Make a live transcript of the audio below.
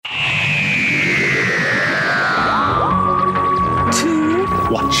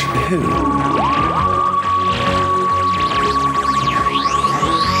Who.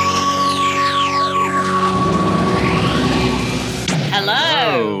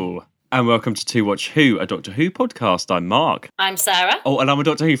 Hello. And welcome to To Watch Who, a Doctor Who podcast. I'm Mark. I'm Sarah. Oh, and I'm a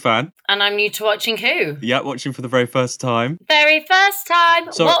Doctor Who fan. And I'm new to watching Who. Yeah, watching for the very first time. Very first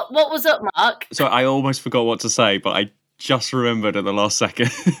time. So- What was up, Mark? So I almost forgot what to say, but I just remembered at the last second.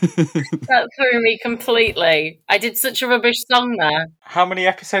 That threw me completely. I did such a rubbish song there. How many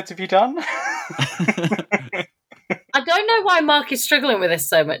episodes have you done? I don't know why Mark is struggling with this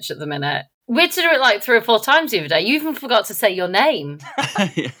so much at the minute. We had to do it like 3 or 4 times the other day. You even forgot to say your name.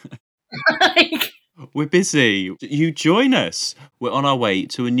 Like, We're busy. You join us. We're on our way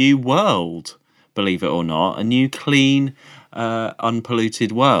to a new world, believe it or not. A new, clean,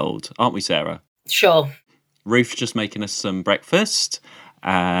 unpolluted world. Aren't we, Sarah? sure. Ruth's just making us some breakfast.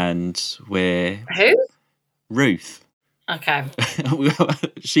 And we're... Who? Ruth. Okay.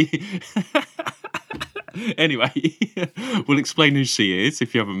 She... Anyway, we'll explain who she is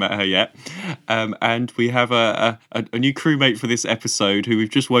if you haven't met her yet. And we have a new crewmate for this episode who we've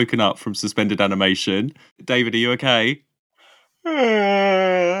just woken up from suspended animation. David, are you okay?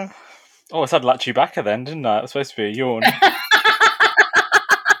 Oh, I said Chewbacca then, didn't I? It was supposed to be a yawn.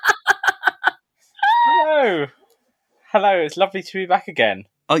 Hello. Hello, it's lovely to be back again.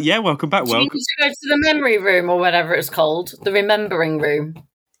 Oh, yeah, welcome back. Do you need Welcome. to go to the memory room or whatever it's called? The remembering room.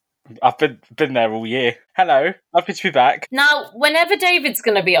 I've been there all year. Hello, lovely to be back. Now, whenever David's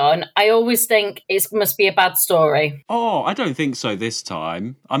going to be on, I always think it must be a bad story. Oh, I don't think so this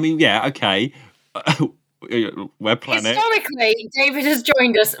time. I mean, yeah, okay. We're planet. Historically, David has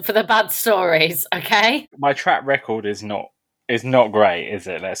joined us for the bad stories, okay? My track record is not great, is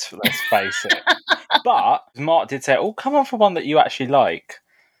it? Let's face it. But Mark did say, "Oh, come on for one that you actually like."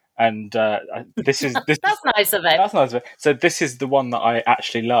 And this is That's nice of it. That's nice of it. So this is the one that I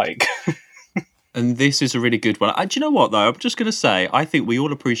actually like. And this is a really good one. Do you know what, though? I'm just going to say, I think we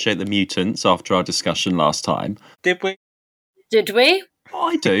all appreciate the mutants after our discussion last time. Did we? Did we?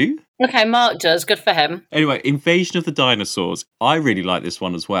 I do. Okay, Mark does. Good for him. Anyway, Invasion of the Dinosaurs. I really like this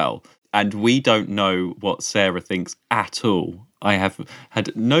one as well. And we don't know what Sarah thinks at all. I have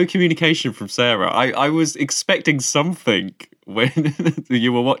had no communication from Sarah. I was expecting something when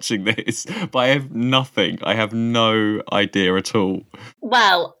you were watching this, but I have nothing. I have no idea at all.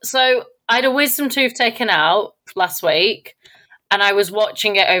 Well, so I had a wisdom tooth taken out last week, and I was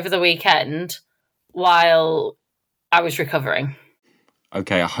watching it over the weekend while I was recovering.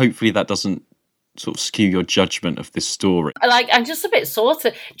 Okay, hopefully that doesn't sort of skew your judgment of this story. Like, I'm just a bit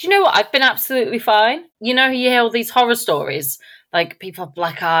sorted. Do you know what? I've been absolutely fine. You know, you hear all these horror stories, like people have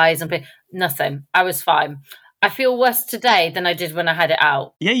black eyes and nothing. I was fine. I feel worse today than I did when I had it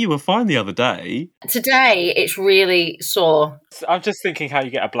out. Yeah, you were fine the other day. Today, it's really sore. I'm just thinking how you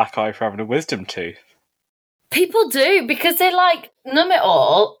get a black eye for having a wisdom tooth. People do, because they like numb it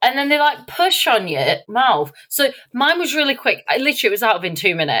all and then they like push on your mouth. So mine was really quick. It was out within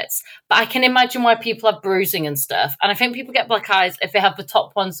 2 minutes. But I can imagine why people have bruising and stuff. And I think people get black eyes if they have the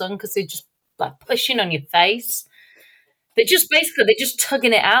top ones on because they're just like pushing on your face. They're just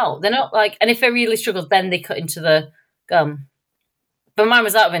tugging it out. They're not like, and if they really struggle, then they cut into the gum. But mine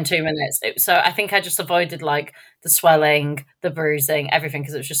was out within 2 minutes. So I think I just avoided like the swelling, the bruising, everything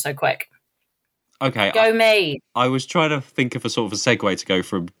because it was just so quick. Okay. Go me. I was trying to think of a sort of a segue to go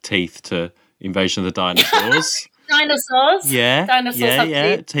from teeth to Invasion of the Dinosaurs. Dinosaurs? Yeah. Dinosaurs have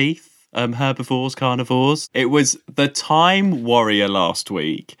teeth. Teeth. Herbivores, carnivores. It was the Time Warrior last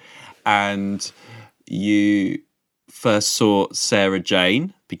week, and you first saw Sarah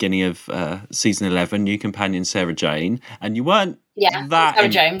Jane, beginning of season 11, new companion Sarah Jane, and you weren't that... Sarah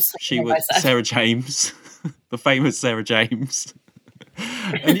James. She was Sarah James, the famous Sarah James.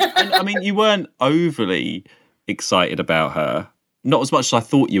 and I mean, you weren't overly excited about her. Not as much as I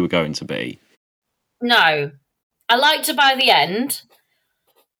thought you were going to be. No. I liked her by the end,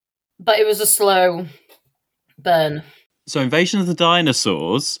 but it was a slow burn. So Invasion of the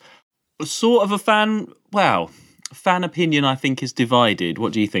Dinosaurs, sort of a fan opinion I think is divided.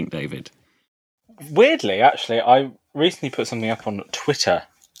 What do you think, David? Weirdly, actually, I recently put something up on Twitter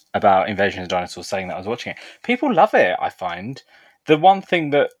about Invasion of the Dinosaurs saying that I was watching it. People love it, I find. The one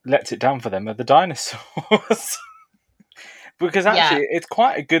thing that lets it down for them are the dinosaurs. Because actually, it's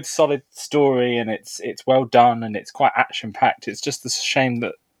quite a good, solid story, and it's well done, and it's quite action-packed. It's just a shame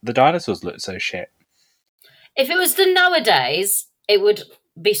that the dinosaurs look so shit. If it was done nowadays, it would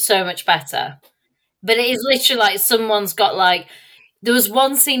be so much better. But it is literally like someone's got like... There was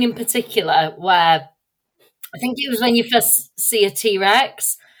one scene in particular where I think it was when you first see a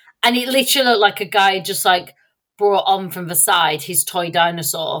T-Rex, and it literally looked like a guy just like brought on from the side his toy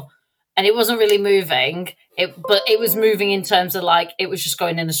dinosaur, and it wasn't really moving. But it was moving in terms of like it was just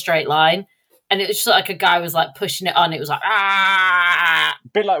going in a straight line, and it was just like a guy was like pushing it on. It was like ah, A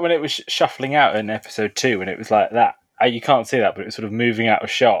bit like when it was shuffling out in episode 2, and it was like that. You can't see that, but it was sort of moving out of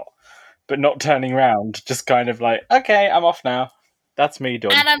shot, but not turning around. Just kind of like, okay, I'm off now. That's me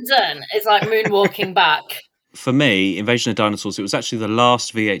done. and I'm done. It's like moonwalking back. For me, Invasion of Dinosaurs, it was actually the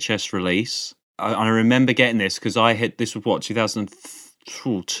last VHS release. I remember getting this because I hit this was what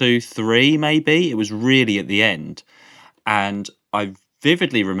 2002, 3 maybe. It was really at the end, and I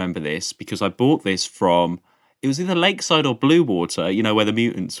vividly remember this because I bought this from. It was either Lakeside or Blue Water, where the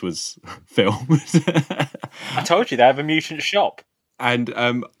Mutants was filmed. I told you they have a mutant shop. And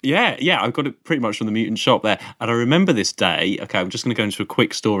yeah, I got it pretty much from the Mutant shop there. And I remember this day. Okay, I'm just going to go into a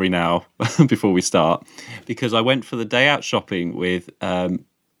quick story now before we start, because I went for the day out shopping with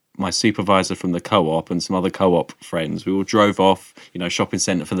my supervisor from the co-op and some other co-op friends. We all drove off, shopping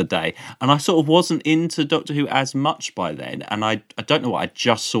centre for the day. And I sort of wasn't into Doctor Who as much by then. And I don't know what, I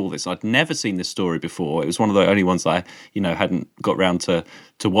just saw this. I'd never seen this story before. It was one of the only ones I, hadn't got round to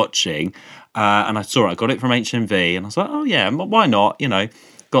watching. And I saw it. I got it from HMV. And I was like, oh yeah, why not?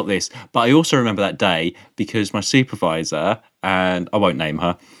 Got this. But I also remember that day because my supervisor, and I won't name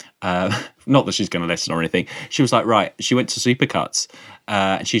her, not that she's going to listen or anything. She was like, right. She went to Supercuts,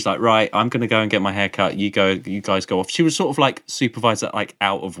 and she's like, right. I'm going to go and get my hair cut. You guys go off. She was sort of like supervisor, like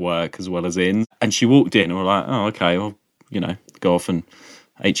out of work as well as in. And she walked in, and we're like, oh, okay. Well, go off and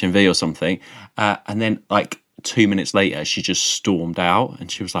HMV or something. And then like 2 minutes later, she just stormed out,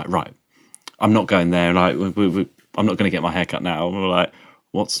 and she was like, right. I'm not going there. Like, I'm not going to get my hair cut now. And we were like,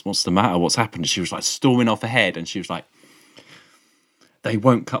 what's the matter? What's happened? And she was like storming off ahead, and she was like, they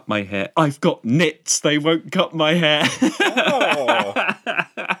won't cut my hair. I've got nits. They won't cut my hair. Oh.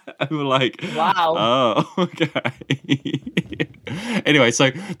 And we're like, Wow. Oh, okay. Anyway,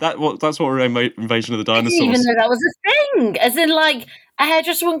 so that's what we're Invasion of the Dinosaurs. I didn't even know that was a thing. As in, like, a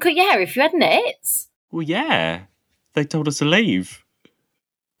hairdresser wouldn't cut your hair if you had nits. Well, yeah. They told us to leave.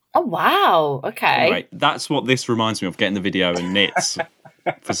 Oh, wow. Okay. Anyway, that's what this reminds me of, getting the video and nits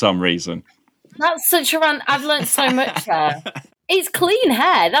for some reason. That's such a run. I've learned so much there. It's clean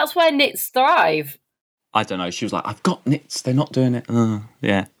hair. That's where nits thrive. I don't know. She was like, I've got nits. They're not doing it.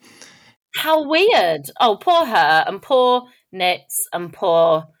 Yeah. How weird. Oh, poor her and poor nits and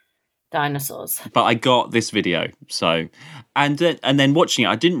poor dinosaurs. But I got this video. So, and then watching it,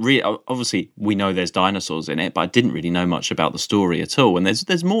 I didn't really, obviously we know there's dinosaurs in it, but I didn't really know much about the story at all. And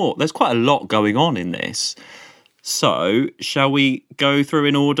there's more, there's quite a lot going on in this. So shall we go through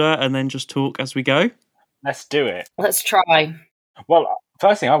in order and then just talk as we go? Let's do it. Let's try. Well,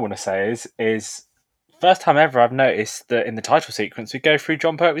 first thing I want to say is first time ever I've noticed that in the title sequence we go through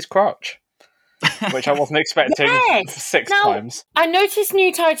John Pertwee's crotch, which I wasn't expecting. Yes. 6 Now, times. I noticed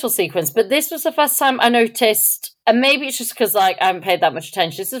new title sequence, but this was the first time I noticed, and maybe it's just because like I haven't paid that much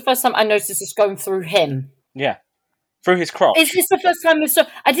attention. This is the first time I noticed it's going through him. Yeah. Through his crotch. Is this the first time we saw?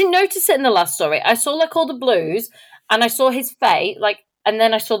 I didn't notice it in the last story. I saw like all the blues, and I saw his face, and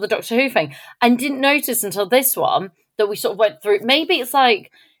then I saw the Doctor Who thing. I didn't notice until this one that we sort of went through. Maybe it's like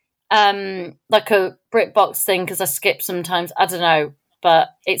a BritBox thing because I skip sometimes. I don't know, but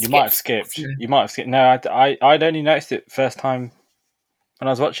it's You might have skipped. No, I'd only noticed it first time when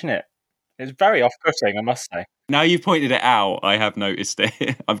I was watching it. It's very off-putting, I must say. Now you've pointed it out, I have noticed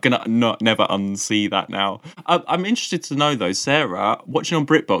it. I'm going to never unsee that now. I'm interested to know, though, Sarah, watching on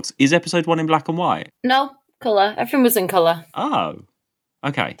BritBox, is episode 1 in black and white? No, colour. Everything was in colour. Oh,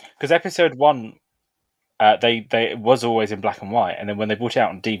 okay. Because episode 1, they was always in black and white, and then when they brought it out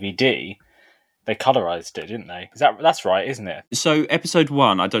on DVD, they colorized it, didn't they? That's right, isn't it? So episode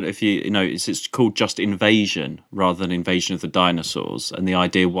 1, I don't know if you know, it's called just Invasion rather than Invasion of the Dinosaurs, and the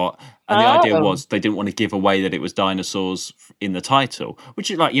idea was they didn't want to give away that it was dinosaurs in the title,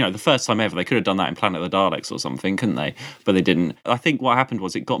 which is like, the first time ever. They could have done that in Planet of the Daleks or something, couldn't they? But they didn't. I think what happened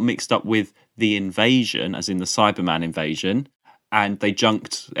was it got mixed up with the invasion, as in the Cyberman invasion, and they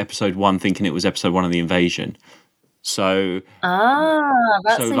junked episode 1 thinking it was episode 1 of the invasion. So,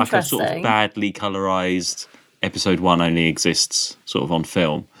 that's so like a sort of badly colorized episode 1 only exists sort of on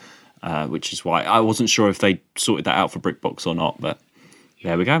film, which is why I wasn't sure if they sorted that out for BritBox or not. But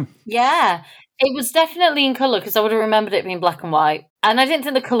there we go. Yeah, it was definitely in colour because I would have remembered it being black and white, and I didn't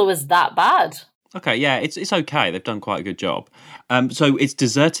think the colour was that bad. Okay, yeah, it's okay. They've done quite a good job. So it's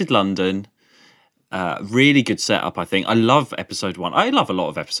deserted London. Really good setup, I think. I love episode 1. I love a lot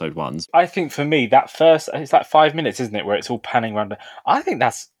of episode 1s. I think for me, that first, it's like 5 minutes, isn't it, where it's all panning around. I think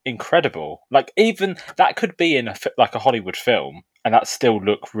that's incredible. Like, even that could be in a Hollywood film, and that still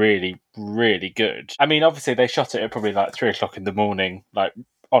look really, really good. I mean, obviously, they shot it at probably like 3 o'clock in the morning, like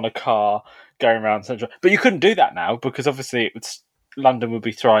on a car going around Central. But you couldn't do that now because obviously London would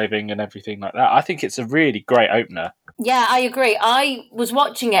be thriving and everything like that. I think it's a really great opener. Yeah, I agree. I was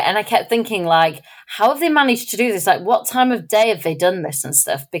watching it and I kept thinking, like, how have they managed to do this? Like, what time of day have they done this and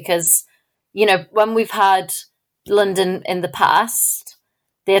stuff? Because, you know, when we've had London in the past,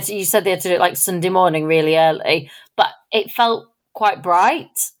 you said they had to do it like Sunday morning really early, but it felt quite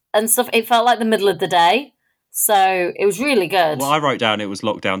bright and stuff. It felt like the middle of the day. So it was really good. Well, I wrote down it was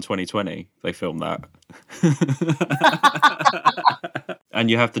lockdown 2020. They filmed that. And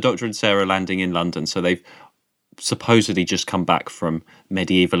you have the Doctor and Sarah landing in London. So they've supposedly just come back from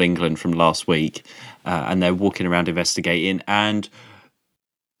medieval England from last week. And they're walking around investigating. And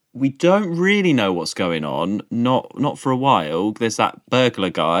we don't really know what's going on. Not for a while. There's that burglar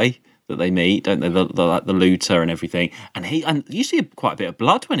guy that they meet, don't they? The looter and everything. And you see quite a bit of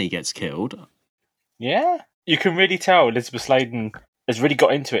blood when he gets killed. Yeah. You can really tell Elizabeth Sladen has really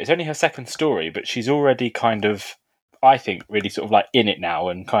got into it. It's only her second story, but she's already kind of, I think, really sort of like in it now,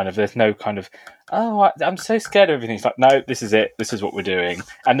 and kind of there's no kind of, I'm so scared of everything. It's like, no, this is it. This is what we're doing.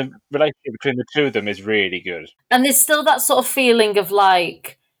 And the relationship between the two of them is really good. And there's still that sort of feeling of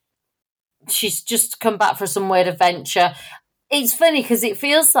like she's just come back for some weird adventure. It's funny because it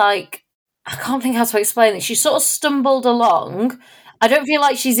feels like, I can't think how to explain it. She sort of stumbled along. I don't feel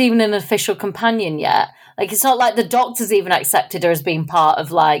like she's even an official companion yet. Like, it's not like the Doctor's even accepted her as being part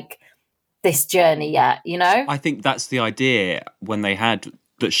of, like, this journey yet, you know? I think that's the idea when they had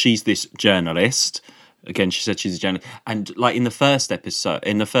that she's this journalist. Again, she said she's a journalist. And, like, in the first episode,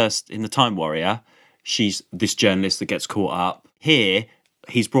 in the Time Warrior, she's this journalist that gets caught up. Here,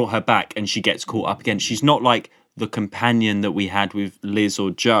 he's brought her back and she gets caught up again. She's not like the companion that we had with Liz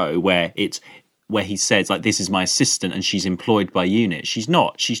or Joe, where he says, like, this is my assistant and she's employed by UNIT. She's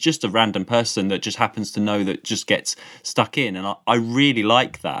not. She's just a random person that just happens to know that just gets stuck in. And I really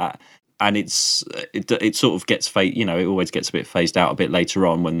like that. And it sort of gets, it always gets a bit phased out a bit later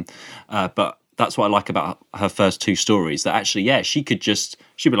on but that's what I like about her first 2 stories, that actually, yeah, she'd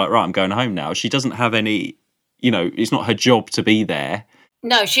be like, right, I'm going home now. She doesn't have any, it's not her job to be there.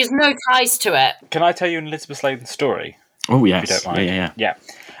 No, she has no ties to it. Can I tell you an Elizabeth Sladen story? Oh, yes. If you don't mind. Yeah.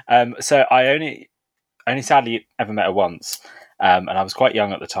 So I only sadly ever met her once, and I was quite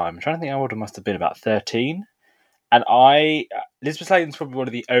young at the time. I'm trying to think how old I must have been, about 13. And Elizabeth Sladen's probably one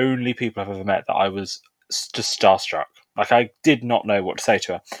of the only people I've ever met that I was just starstruck. Like, I did not know what to say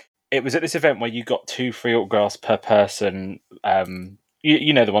to her. It was at this event where you got 2 free autographs per person.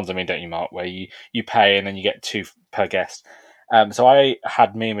 You know the ones I mean, don't you, Mark? Where you pay and then you get 2 per guest. So I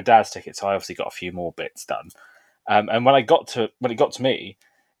had me and my dad's ticket, so I obviously got a few more bits done. And when it got to me,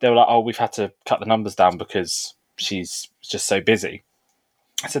 they were like, "Oh, we've had to cut the numbers down because she's just so busy."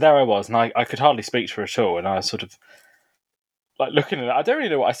 So there I was, and I could hardly speak to her at all, and I was sort of like looking at it. I don't really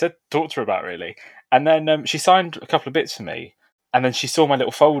know what I talked to her about, really. And then she signed a couple of bits for me, and then she saw my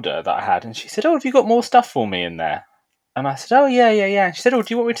little folder that I had, and she said, "Oh, have you got more stuff for me in there?" And I said, "Oh, yeah. And she said, "Oh,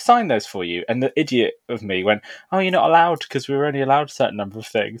 do you want me to sign those for you?" And the idiot of me went, "Oh, you're not allowed, because we were only allowed a certain number of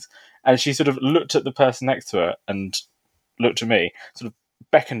things." And she sort of looked at the person next to her and looked at me, sort of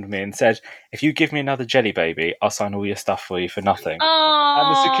beckoned me and said, "If you give me another jelly baby, I'll sign all your stuff for you for nothing." Aww.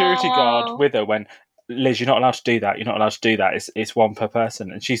 And the security guard with her went, "Liz, you're not allowed to do that. You're not allowed to do that. It's 1 per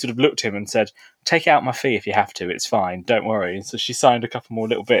person." And she sort of looked at him and said, "Take out my fee if you have to. It's fine. Don't worry." And so she signed a couple more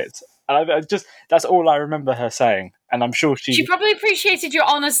little bits. And that's all I remember her saying. And I'm sure she probably appreciated your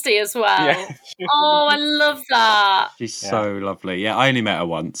honesty as well. Yeah. Oh, I love that. She's so lovely. Yeah, I only met her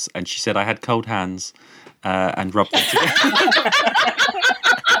once, and she said I had cold hands and rubbed them together.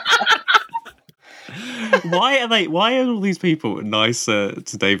 Why are all these people nicer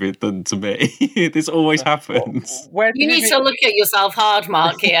to David than to me? This always happens. You need to look at yourself hard,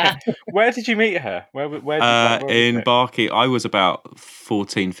 Mark, here. Where did you meet her? Where in Barking. I was about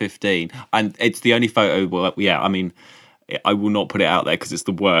 14, 15. And it's the only photo, I will not put it out there because it's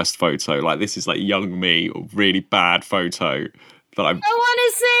the worst photo. Like, this is like young me, really bad photo. That I want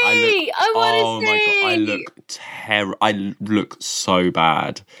to see. I want to see. My God, I look terrible. I look so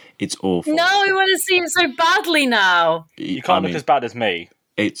bad. It's awful. No, I want to see it so badly now. You can't look as bad as me.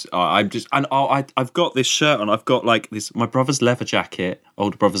 It's I've got this shirt on. I've got like this my brother's leather jacket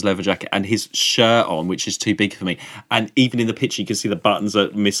older brother's leather jacket and his shirt on, which is too big for me. And even in the picture, you can see the buttons are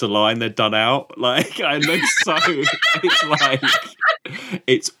misaligned; they're done out. Like, and then so it's like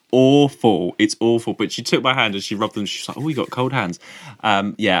it's awful. It's awful. But she took my hand and she rubbed them. She's like, "Oh, you got cold hands."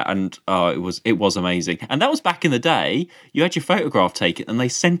 Yeah, and it was amazing. And that was back in the day. You had your photograph taken, and they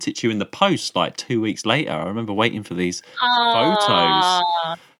sent it to you in the post like 2 weeks later. I remember waiting for these photos.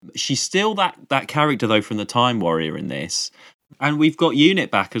 She's still that character though from the Time Warrior in this, and we've got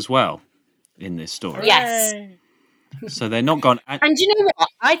Unit back as well in this story. Yes. So they're not gone. And you know what?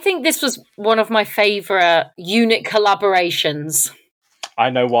 I think this was one of my favourite Unit collaborations. I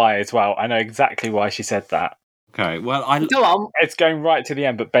know why as well. I know exactly why she said that. Okay, well, Go on. It's going right to the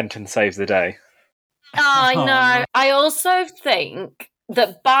end, but Benton saves the day. I know. no. I also think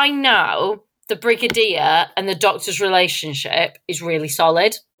that by now, the Brigadier and the Doctor's relationship is really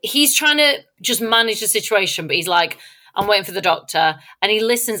solid. He's trying to just manage the situation, but he's like, I'm waiting for the Doctor. And he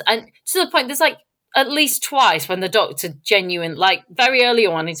listens. And to the point, there's like at least twice when the Doctor like very early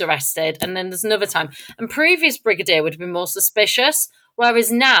on, he's arrested. And then there's another time. And previous Brigadier would have been more suspicious.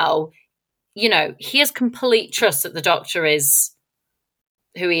 Whereas now, you know, he has complete trust that the Doctor is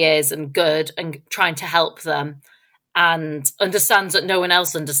who he is and good and trying to help them and understands that no one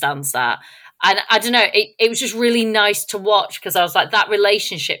else understands that. And I don't know, it was just really nice to watch because I was like, that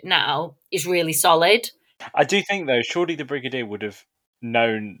relationship now is really solid. I do think, though, surely the Brigadier would have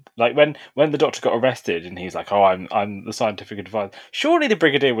known, like when the Doctor got arrested and he's like, "Oh, I'm the scientific advisor." Surely the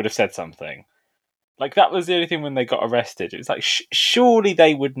Brigadier would have said something. Like that was the only thing when they got arrested. It was like surely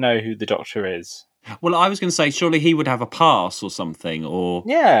they would know who the Doctor is. Well, I was going to say surely he would have a pass or something, or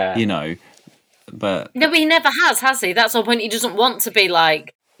Yeah, you know, but No, but he never has he? That's the point. He doesn't want to be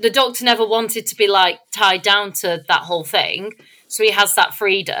like, the Doctor never wanted to be like tied down to that whole thing. So he has that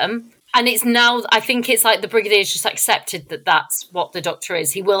freedom. And it's now, I think it's like the Brigadier's just accepted that that's what the Doctor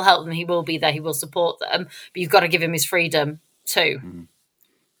is. He will help them. He will be there. He will support them. But you've got to give him his freedom too.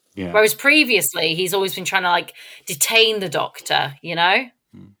 yeah. Whereas previously, he's always been trying to like detain the Doctor, you know?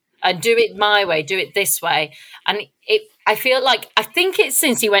 And do it my way, do it this way. And I think it's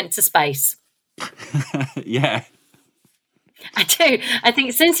since he went to space. Yeah. I do. I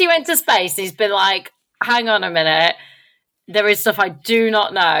think since he went to space, he's been like, hang on a minute. There is stuff I do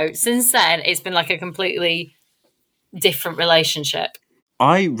not know. Since then, it's been like a completely different relationship.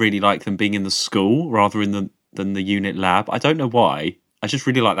 I really like them being in the school rather than the unit lab. I don't know why. I just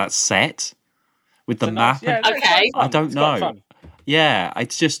really like that set with the map. Yeah, Okay. it's quite fun. I don't It's quite know. fun. Yeah,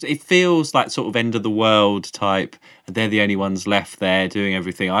 it's just, it feels like sort of end of the world type. They're the only ones left there doing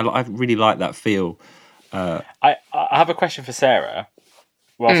everything. I really like that feel. I have a question for Sarah.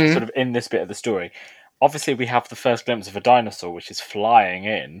 Whilst we're sort of in this bit of the story, obviously we have the first glimpse of a dinosaur which is flying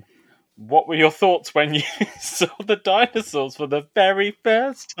in. What were your thoughts when you saw the dinosaurs for the very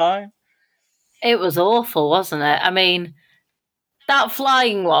first time? It was awful, wasn't it? I mean, that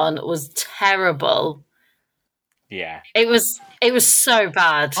flying one was terrible. Yeah, It was so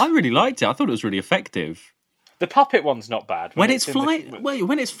bad. I really liked it. I thought it was really effective. the puppet one's not bad. When it's in the- flying,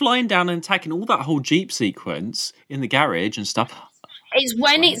 when it's flying down and attacking all that whole Jeep sequence in the garage and stuff. It's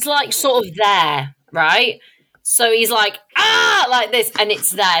when it's like sort of there, right? So he's like, like this, and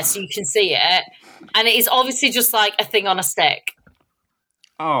it's there, so you can see it. And it is obviously just like a thing on a stick.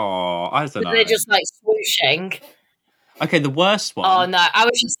 Oh, I don't know. They're just like swooshing. Okay, the worst one. Oh no, I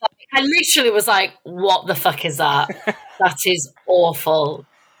was just like, I literally was like, what the fuck is that? That is awful.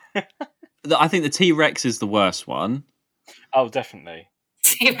 I think the T-Rex is the worst one. Oh, definitely.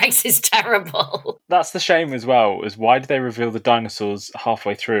 T-Rex is terrible. That's the shame as well, is why did they reveal the dinosaurs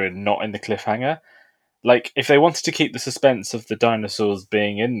halfway through and not in the cliffhanger? Like, if they wanted to keep the suspense of the dinosaurs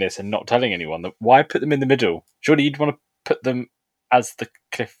being in this and not telling anyone, why put them in the middle? Surely you'd want to put them as the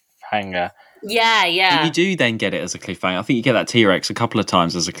cliffhanger. Yeah. But you do then get it as a cliffhanger. I think you get that T-Rex a couple of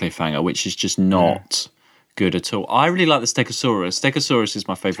times as a cliffhanger, which is just not good at all. I really like the Stegosaurus. Stegosaurus is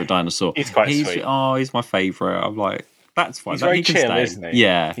my favourite dinosaur. He's quite sweet. Oh, he's my favourite. I'm like, that's fine. He's very he can chill, stay. isn't he?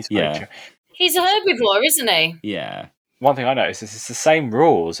 Yeah, He's very chill. He's a herbivore, isn't he? yeah. One thing I noticed is it's the same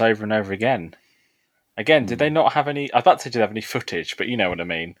rules over and over again. Again, did they not have any... I was about to say, did they have any footage, but you know what I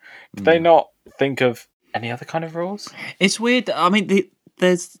mean. Did they not think of any other kind of rules? It's weird. I mean,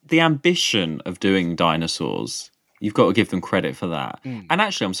 there's the ambition of doing dinosaurs. You've got to give them credit for that. And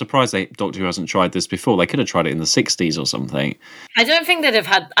actually, I'm surprised Doctor Who hasn't tried this before. They could have tried it in the 60s or something. I don't think they'd have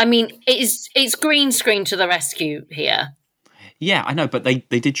had... I mean, it's green screen to the rescue here. Yeah, I know, but they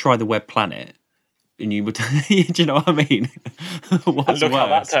did try the Web Planet. And you would... do you know what I mean? What's Look how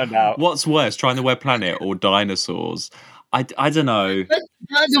that turned out. What's worse, trying the Web Planet or dinosaurs? I don't know. But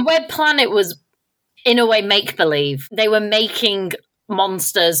the Web Planet was, in a way, make-believe. They were making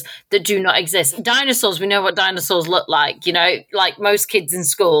monsters that do not exist. Dinosaurs, we know what dinosaurs look like. You know, like most kids in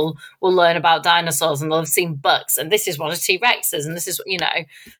school will learn about dinosaurs and they'll have seen bucks, and this is one of T-Rexes, and this is, you know.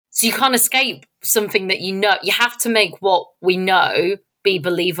 So you can't escape something that you know. You have to make what we know be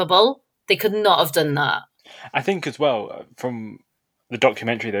believable. They could not have done that. I think as well, from the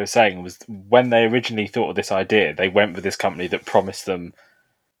documentary they were saying, was when they originally thought of this idea, they went with this company that promised them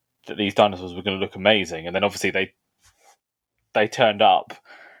that these dinosaurs were going to look amazing, and then obviously they turned up,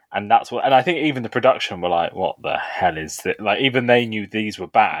 and that's what. And I think even the production were like, "What the hell is this?" Like, even they knew these were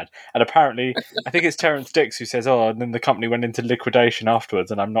bad. And apparently, I think it's Terrence Dicks who says, "Oh, and then the company went into liquidation afterwards,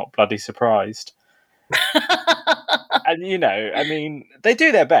 and I'm not bloody surprised." And you know, I mean, they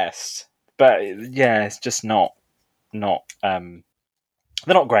do their best, but yeah, it's just not.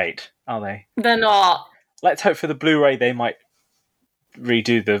 They're not great, are they? They're not. Let's hope for the Blu-ray they might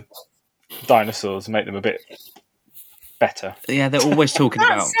redo the dinosaurs and make them a bit better. Yeah, they're always talking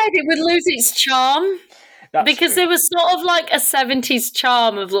That about. said, it would lose its charm. Because there was sort of like a 70s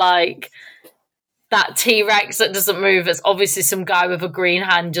charm of like that T-Rex that doesn't move. It's obviously some guy with a green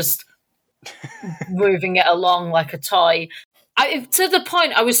hand just moving it along like a toy. To the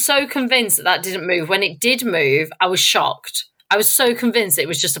point, I was so convinced that didn't move. When it did move, I was shocked. I was so convinced it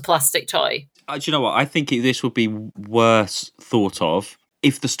was just a plastic toy. Do you know what? I think this would be worse thought of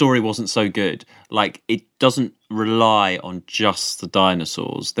if the story wasn't so good. Like, it doesn't rely on just the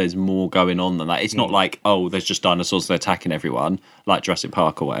dinosaurs. There's more going on than that. It's not like, oh, there's just dinosaurs, they're attacking everyone, like Jurassic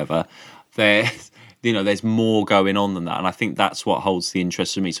Park or whatever. There's more going on than that. And I think that's what holds the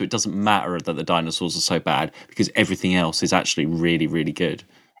interest for me. So it doesn't matter that the dinosaurs are so bad, because everything else is actually really, really good.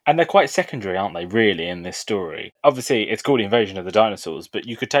 And they're quite secondary, aren't they, really, in this story? Obviously, it's called Invasion of the Dinosaurs, but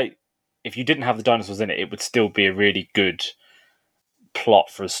you could take... If you didn't have the dinosaurs in it, it would still be a really good plot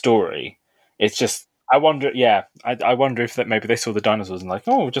for a story. It's just... I wonder if that maybe they saw the dinosaurs and like,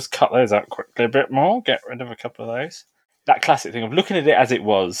 oh, we'll just cut those out quickly a bit more, get rid of a couple of those. That classic thing of looking at it as it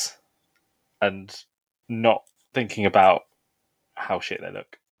was and not thinking about how shit they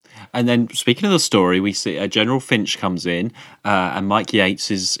look. And then, speaking of the story, we see General Finch comes in, and Mike Yates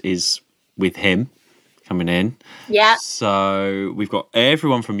is with him coming in. Yeah. So we've got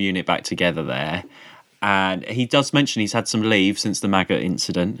everyone from UNIT back together there, and he does mention he's had some leave since the maggot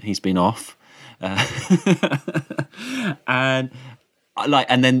incident. He's been off, and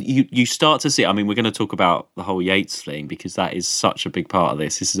then you start to see. I mean, we're going to talk about the whole Yates thing because that is such a big part of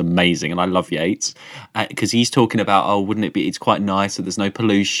this. This is amazing, and I love Yates because he's talking about, oh, wouldn't it be? It's quite nice that there's no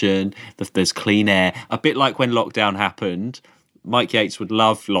pollution, that there's clean air. A bit like when lockdown happened. Mike Yates would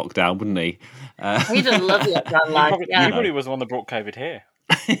love lockdown, wouldn't he? He does love lockdown life. Yeah. He probably was the one that brought COVID here.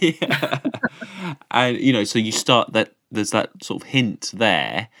 Yeah. And so you start that. There's that sort of hint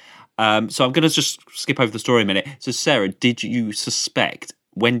there. So I'm going to just skip over the story a minute. So, Sarah, did you suspect?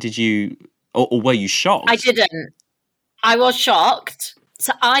 When did you, or were you shocked? I didn't. I was shocked.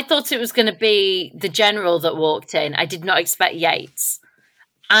 So I thought it was going to be the general that walked in. I did not expect Yates.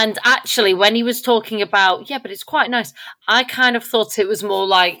 And actually, when he was talking about, yeah, but it's quite nice, I kind of thought it was more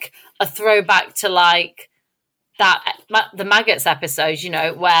like a throwback to like the Maggots episode,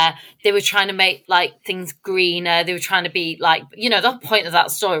 where they were trying to make like things greener. They were trying to be like, the whole point of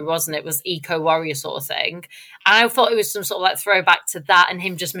that story, wasn't it? Was eco-warrior sort of thing. And I thought it was some sort of like throwback to that and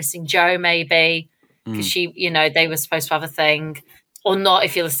him just missing Jo maybe because she, they were supposed to have a thing or not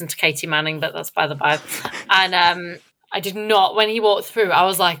if you listen to Katie Manning, but that's by the by. And I did not, when he walked through, I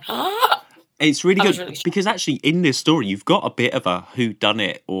was like, ah! It's really good because actually in this story you've got a bit of a who done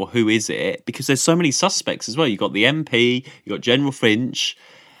it or who is it, because there's so many suspects as well. You've got the MP, you've got General Finch,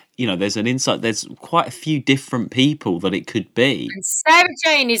 there's an insight, there's quite a few different people that it could be. And Sarah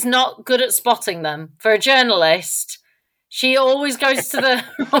Jane is not good at spotting them. For a journalist, she always goes to the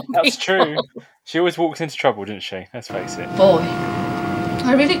wrong That's people. true. She always walks into trouble, doesn't she? Let's face it. Boy,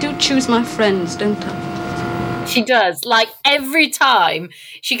 I really do choose my friends, don't I? She does. Like, every time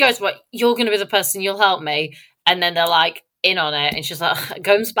she goes, well, you're going to be the person, you'll help me. And then they're like, in on it. And she's like,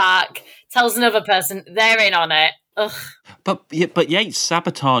 comes back, tells another person, they're in on it. Ugh. But Yates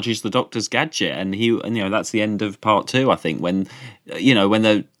sabotages the Doctor's gadget, and that's the end of part 2, I think, when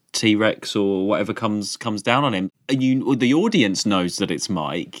the T-Rex or whatever comes down on him. The audience knows that it's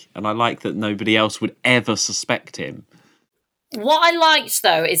Mike, and I like that nobody else would ever suspect him. What I liked,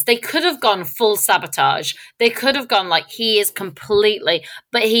 though, is they could have gone full sabotage. They could have gone like he is completely,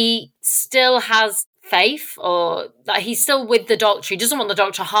 but he still has faith, or that he's still with the Doctor. He doesn't want the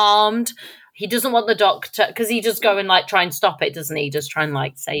Doctor harmed. He doesn't want the Doctor, because he does go and like try and stop it, doesn't he? He does try and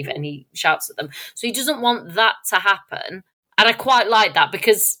like save it, and he shouts at them. So he doesn't want that to happen. And I quite like that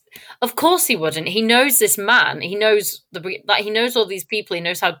because, of course, he wouldn't. He knows this man. He knows he knows all these people. He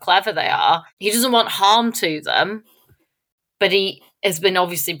knows how clever they are. He doesn't want harm to them, but he has been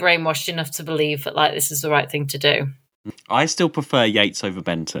obviously brainwashed enough to believe that this is the right thing to do. I still prefer Yates over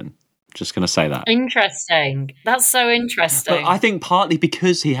Benton. Just going to say that. Interesting. That's so interesting. But I think partly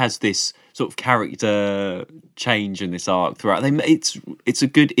because he has this sort of character change in this arc throughout. It's a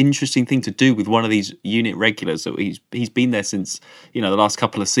good, interesting thing to do with one of these unit regulars. So he's been there since the last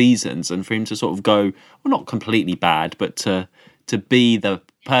couple of seasons, and for him to sort of go, well, not completely bad, but to be the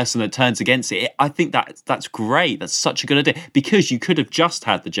person that turns against it, I think that's great. That's such a good idea, because you could have just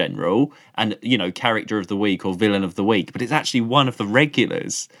had the general and character of the week or villain of the week, but it's actually one of the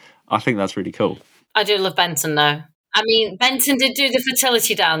regulars. I think that's really cool. I do love Benton, though. I mean, Benton did do the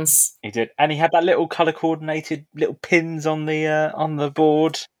fertility dance. He did, and he had that little colour coordinated little pins on the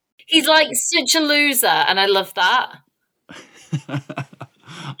board. He's such a loser, and I love that.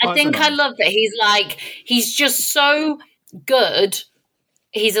 I love that he's just so good.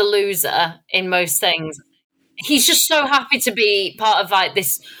 He's a loser in most things. He's just so happy to be part of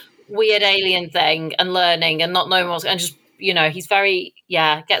this weird alien thing and learning and not knowing what's, and just he's very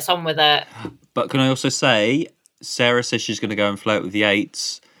gets on with it. But can I also say, Sarah says she's going to go and flirt with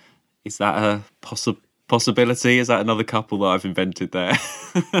Yates. Is that a possibility? Is that another couple that I've invented there?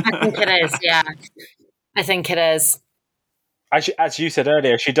 I think it is. Yeah, I think it is. As you said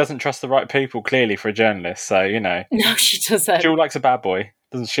earlier, she doesn't trust the right people, clearly, for a journalist. So, No, she doesn't. Jill likes a bad boy,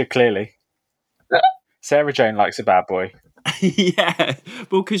 doesn't she, clearly? Sarah Jane likes a bad boy. Yeah.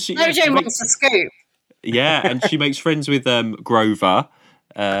 Well, because Sarah Jane wants to scoop. Yeah, and she makes friends with Grover,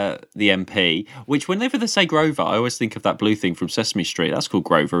 the MP, which whenever they say Grover, I always think of that blue thing from Sesame Street. That's called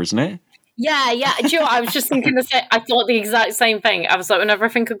Grover, isn't it? Yeah. Do you know what? I was just thinking I thought the exact same thing. I was like, whenever I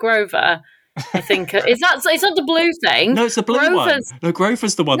think of Grover, I think it's not the blue thing. No, it's the blue one. No,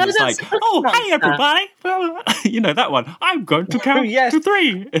 Grover's the one that's oh, hey everybody. That one. I'm going to count to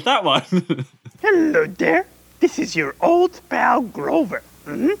 3. It's that one. Hello there. This is your old pal Grover.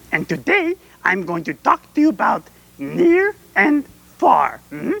 And today I'm going to talk to you about near and far.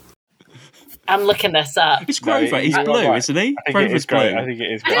 I'm looking this up. It's Grover. He's blue, isn't he? Grover's blue. I think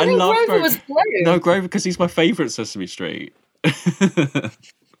it is. I didn't think Grover was blue. No, Grover, because he's my favourite Sesame Street.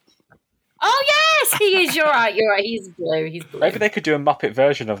 Oh yes, he is. You're right. He's blue. Maybe they could do a Muppet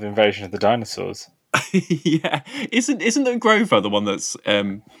version of the Invasion of the Dinosaurs. Yeah, isn't the Grover the one that's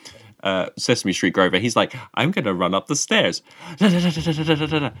Sesame Street Grover? He's like, I'm going to run up the stairs.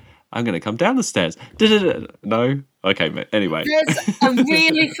 I'm going to come down the stairs. No, okay. Anyway, there's a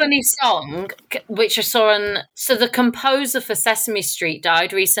really funny song which I saw on. So the composer for Sesame Street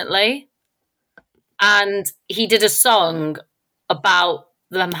died recently, and he did a song about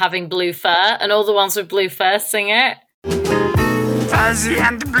them having blue fur, and all the ones with blue fur sing it. Fuzzy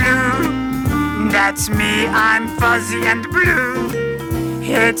and blue, that's me, I'm fuzzy and blue.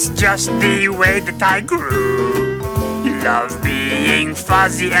 It's just the way that I grew. Love being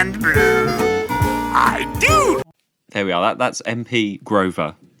fuzzy and blue. I do. There we are. That's MP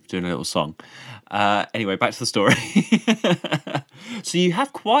Grover doing a little song. Anyway, back to the story. So you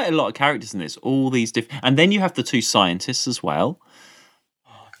have quite a lot of characters in this, all these different, and then you have the 2 scientists as well.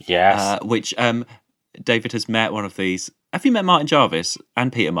 Yes. Which David has met one of these. Have you met Martin Jarvis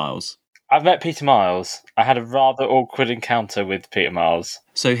and Peter Miles? I've met Peter Miles. I had a rather awkward encounter with Peter Miles.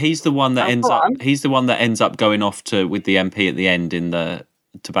 So he's the one that He's the one that ends up going off with the MP at the end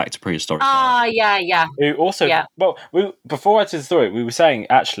back to prehistoric. Yeah. Who also? Yeah. Well, before I did the story, we were saying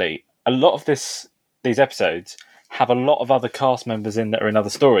actually a lot of these episodes have a lot of other cast members in that are in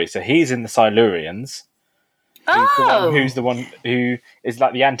other stories. So he's in the Silurians. Who's the one who is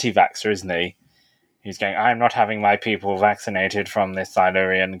like the anti-vaxxer, isn't he? He's going, I'm not having my people vaccinated from this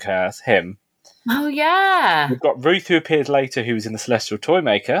Silurian curse. Him. Oh, yeah. We've got Ruth, who appears later, who was in the Celestial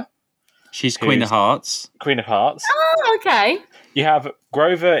Toymaker. She's Queen of Hearts. Queen of Hearts. Oh, okay. You have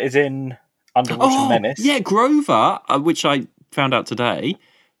Grover is in Underwater Menace. Yeah, Grover, which I found out today.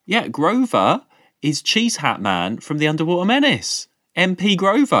 Yeah, Grover is Cheese Hat Man from the Underwater Menace. MP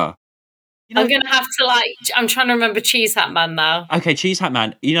Grover. I'm going to have to I'm trying to remember Cheese Hat Man now. Okay, Cheese Hat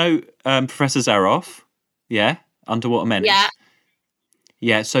Man. Professor Zaroff? Yeah, Underwater Menace. Yeah.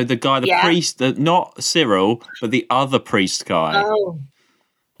 Yeah, so the guy, priest, not Cyril, but the other priest guy. Oh.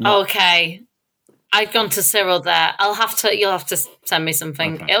 Okay. I've gone to Cyril there. You'll have to send me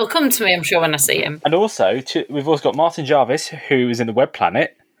something. Okay. It'll come to me, I'm sure, when I see him. And also, we've also got Martin Jarvis, who is in the Web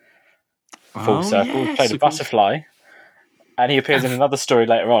Planet. Full circle, yes, played a butterfly. And he appears in another story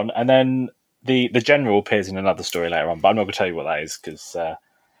later on. And then the general appears in another story later on. But I'm not going to tell you what that is, because I was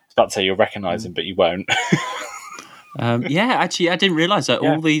about to say you'll recognise him, but you won't. Yeah, actually, I didn't realise that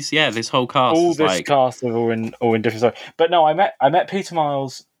Yeah. all these, this whole cast All is this like, cast are all in different stories. But no, I met Peter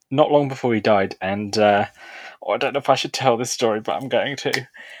Miles not long before he died, and I don't know if I should tell this story, but I'm going to.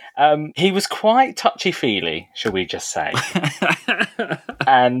 He was quite touchy-feely, shall we just say?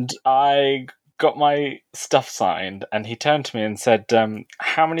 And I got my stuff signed, and he turned to me and said,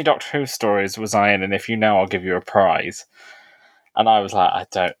 "How many Doctor Who stories was I in? And if you know, I'll give you a prize." And I was like,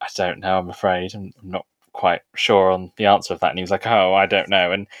 I don't know. I'm afraid I'm not quite sure on the answer of that. And he was like, "Oh, I don't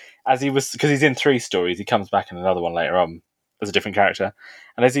know." And as he was, because he's in 3 stories, he comes back in another one later on as a different character.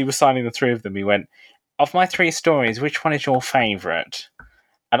 And as he was signing the 3 of them, he went, "Of my 3 stories, which one is your favourite?"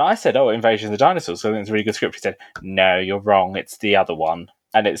 And I said, "Oh, Invasion of the Dinosaurs." So I think it's a really good script. He said, "No, you're wrong. It's the other one."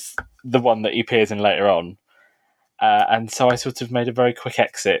 And it's the one that he appears in later on. And so I sort of made a very quick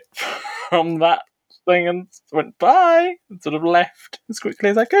exit from that thing and went bye and sort of left as quickly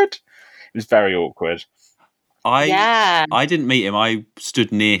as I could. It was very awkward. Yeah. I didn't meet him. I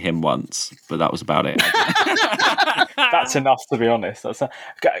stood near him once, but that was about it. That's enough, to be honest.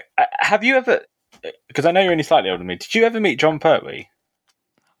 Have you ever, because I know you're only slightly older than me, did you ever meet John Pertwee?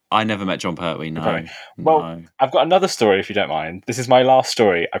 I never met John Pertwee, no. Okay. Well, no. I've got another story if you don't mind. This is my last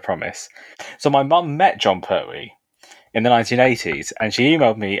story, I promise. So my mum met John Pertwee in the 1980s, and she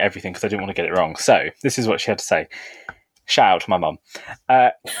emailed me everything because I didn't want to get it wrong. So this is what she had to say. Shout out to my mum.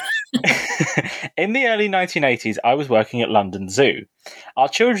 In the early 1980s, I was working at London Zoo. Our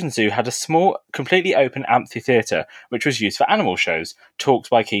children's zoo had a small, completely open amphitheatre, which was used for animal shows, talks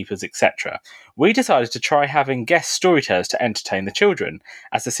by keepers, etc. We decided to try having guest storytellers to entertain the children.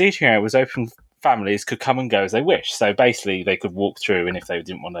 As the seating area was open, families could come and go as they wished. So basically, they could walk through, and if they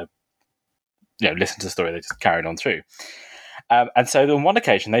didn't want to listen to the story, they just carried on through. And so on one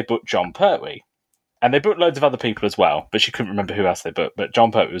occasion, they booked John Pertwee. And they booked loads of other people as well, but she couldn't remember who else they booked, but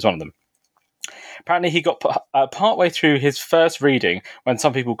John Pertwee was one of them. Apparently, he got partway through his first reading when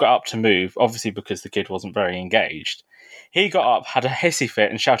some people got up to move, obviously because the kid wasn't very engaged. He got up, had a hissy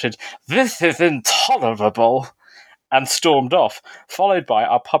fit, and shouted, "This is intolerable!" and stormed off, followed by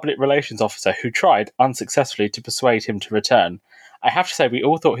our public relations officer who tried, unsuccessfully, to persuade him to return. I have to say, we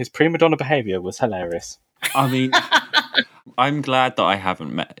all thought his prima donna behaviour was hilarious. I mean, I'm glad that I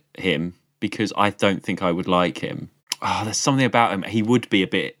haven't met him, because I don't think I would like him. Oh, there's something about him. He would be a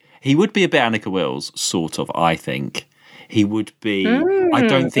bit Annika Wills, sort of, I think. He would be... I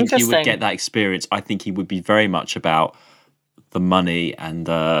don't think you would get that experience. I think he would be very much about the money and...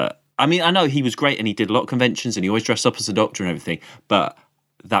 I mean, I know he was great and he did a lot of conventions and he always dressed up as a doctor and everything, but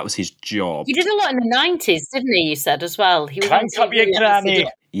that was his job. He did a lot in the 90s, didn't he, you said, as well? He was Clank up your granny!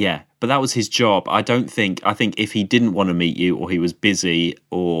 Yeah, but that was his job. I think if he didn't want to meet you or he was busy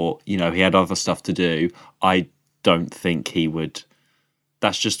or, he had other stuff to do, I don't think he would.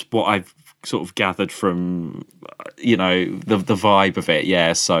 That's just what I've sort of gathered from, the vibe of it.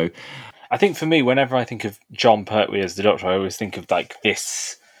 Yeah, so. I think for me, whenever I think of John Pertwee as the Doctor, I always think of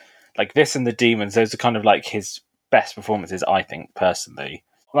this and the Demons. Those are kind of like his best performances, I think, personally.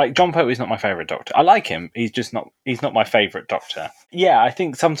 Like, John Pertwee's not my favourite Doctor. I like him. He's not my favourite Doctor. Yeah, I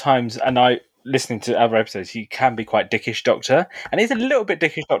think sometimes, listening to other episodes, he can be quite dickish Doctor. And he's a little bit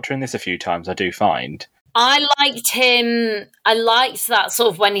dickish Doctor in this a few times, I do find. I liked him. I liked that sort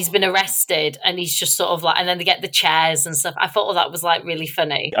of when he's been arrested and he's just sort of like, and then they get the chairs and stuff. I thought that was like really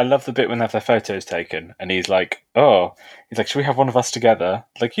funny. I love the bit when they have their photos taken and he's like, should we have one of us together?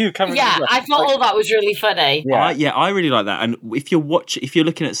 Like, you come. Yeah, I thought all that was really funny. Yeah. I really like that. And if you're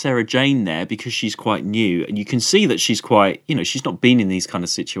looking at Sarah Jane there, because she's quite new, and you can see that she's quite, she's not been in these kind of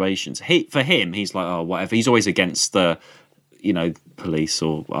situations. For him, he's like, oh, whatever. He's always against the, police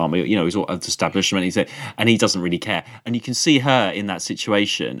or army, he's all establishment. And he doesn't really care. And you can see her in that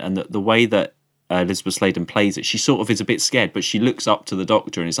situation, and the way that Elizabeth Sladen plays it, she sort of is a bit scared, but she looks up to the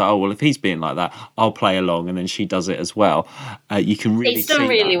Doctor and it's like, oh, well, if he's being like that, I'll play along. And then she does it as well. You can really It's done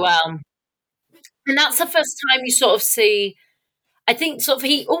really well. And that's the first time you sort of see, I think sort of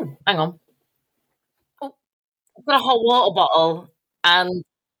hang on. Oh, I've got a hot water bottle and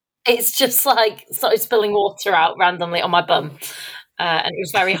it's just like started spilling water out randomly on my bum. And it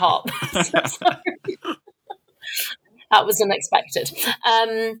was very hot. That was unexpected.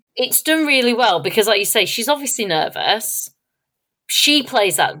 It's done really well because, like you say, she's obviously nervous. She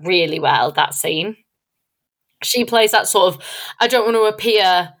plays that really well, that scene. She plays that sort of, I don't want to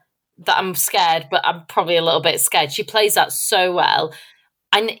appear that I'm scared, but I'm probably a little bit scared. She plays that so well.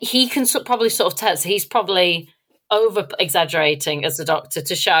 And he can probably sort of tell, so he's probably over-exaggerating as the Doctor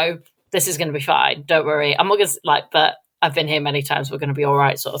to show this is going to be fine, don't worry. I'm not going to, but I've been here many times, we're going to be all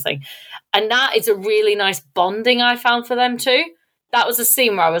right sort of thing. And that is a really nice bonding I found for them too. That was a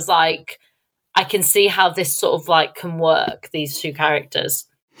scene where I was like, I can see how this sort of like can work, these two characters.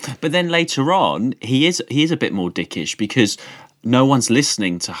 But then later on, he is a bit more dickish because no one's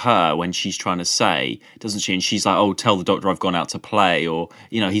listening to her when she's trying to say, doesn't she? And she's like, "Oh, tell the doctor I've gone out to play," or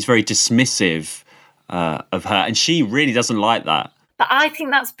he's very dismissive of her, and she really doesn't like that. But I think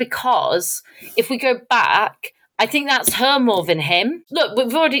that's because if we go back, I think that's her more than him.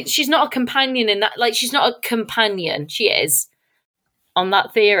 Look, she's not a companion in that. Like, she's not a companion. She is on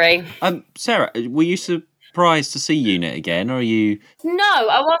that theory. Sarah, were you surprised to see Unit again, or are you? No,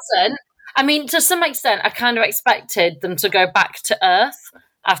 I wasn't. I mean, to some extent, I kind of expected them to go back to Earth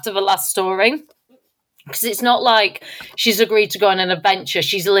after the last story. Because it's not like she's agreed to go on an adventure.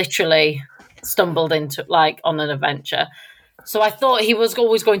 She's literally stumbled into, like, on an adventure. So I thought he was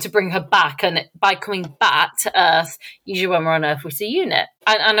always going to bring her back. And by coming back to Earth, usually when we're on Earth, we see Unit.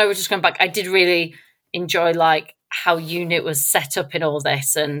 And I know we're just going back. I did really enjoy, like, how Unit was set up in all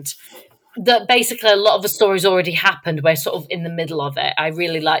this. And that basically a lot of the stories already happened. We're sort of in the middle of it. I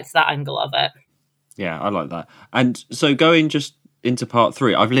really liked that angle of it. Yeah, I like that. And so going just into part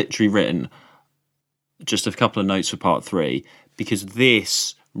 3, I've literally written just a couple of notes for part 3 because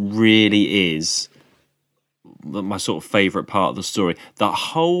this really is my sort of favourite part of the story. That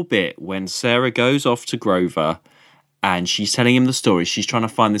whole bit when Sarah goes off to Grover and she's telling him the story, she's trying to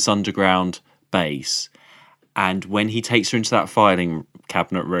find this underground base. And when he takes her into that filing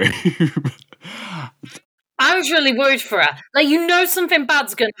cabinet room... I was really worried for her. Like, something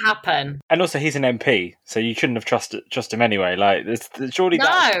bad's going to happen. And also, he's an MP, so you shouldn't have trust him anyway. Like, surely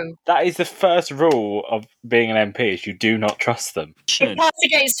No. that is the first rule of being an MP, is you do not trust them. It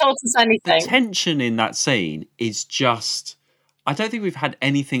castigates told us anything. The tension in that scene is just... I don't think we've had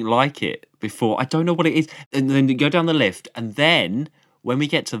anything like it before. I don't know what it is. And then you go down the lift, and then when we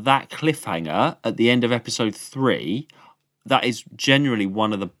get to that cliffhanger at the end of episode 3, that is generally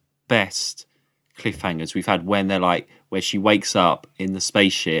one of the best cliffhangers we've had, when they're like, where she wakes up in the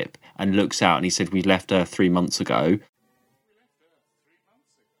spaceship and looks out and he said, "We left Earth 3 months ago."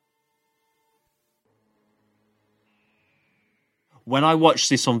 When I watched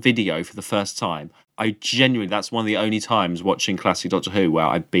this on video for the first time, that's one of the only times watching classic Doctor Who where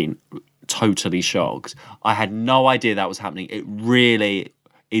I've been totally shocked. I had no idea that was happening. It really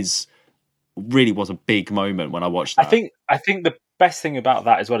was a big moment when I watched that. I think the best thing about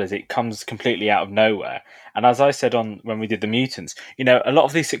that as well is it comes completely out of nowhere. And as I said when we did the Mutants, a lot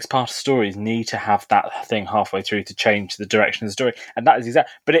of these 6-part stories need to have that thing halfway through to change the direction of the story. And that is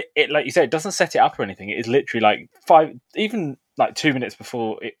exact. But it like you said, it doesn't set it up or anything. It is literally like 2 minutes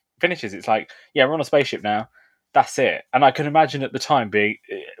before it finishes. It's like, yeah, we're on a spaceship now. That's it. And I can imagine at the time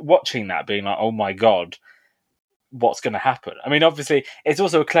watching that being like, oh my God, what's going to happen? I mean, obviously, it's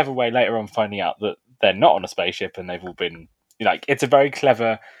also a clever way later on finding out that they're not on a spaceship and they've all been, it's a very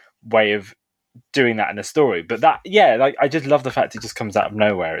clever way of doing that in a story. But I just love the fact it just comes out of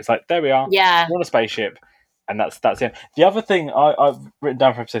nowhere. It's like, there we are. Yeah. We're on a spaceship, and that's it. The other thing I've written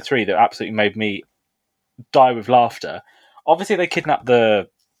down for episode 3 that absolutely made me die with laughter, obviously they they chain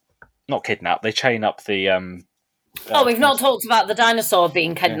up the... we've not talked about the dinosaur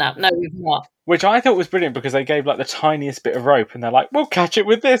being kidnapped. Yeah. No, we've not. Which I thought was brilliant because they gave like the tiniest bit of rope and they're like, we'll catch it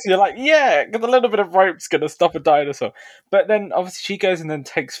with this. And you're like, yeah, because a little bit of rope's going to stop a dinosaur. But then obviously she goes and then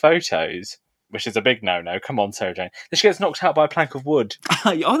takes photos, which is a big no-no. Come on, Sarah Jane. Then she gets knocked out by a plank of wood.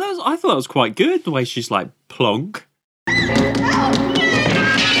 I thought that was quite good, the way she's like, plonk.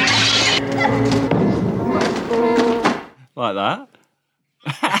 Like that.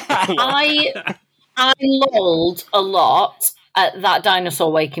 I lolled a lot at that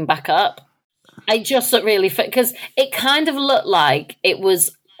dinosaur waking back up. I just looked really fit because it kind of looked like it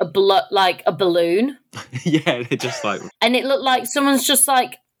was like a balloon. Yeah, they're just like, and it looked like someone's just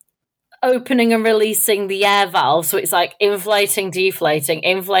like opening and releasing the air valve, so it's like inflating, deflating,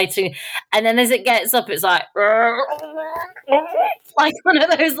 inflating, and then as it gets up, it's like one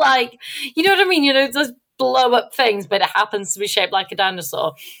of those, like, you know what I mean? Those blow up things, but it happens to be shaped like a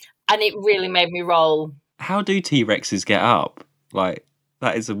dinosaur. And it really made me roll. How do T-Rexes get up? Like,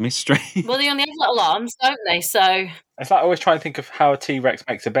 that is a mystery. Well, they only have little arms, don't they? So it's like always trying to think of how a T-Rex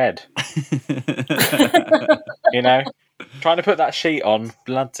makes a bed. Trying to put that sheet on.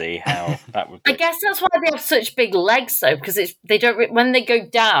 Bloody hell, that would be... I guess that's why they have such big legs, though, because they don't. When they go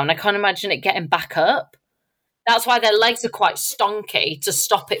down, I can't imagine it getting back up. That's why their legs are quite stonky to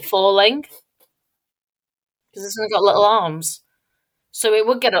stop it falling, because it's only got little arms. So it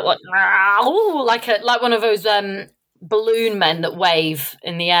would get up like one of those balloon men that wave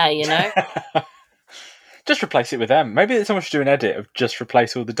in the air, Just replace it with them. Maybe someone should do an edit of just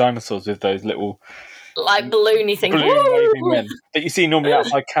replace all the dinosaurs with those little like balloony thing. Balloon waving men that you see normally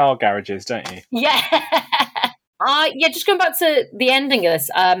outside car garages, don't you? Yeah. Just going back to the ending of this,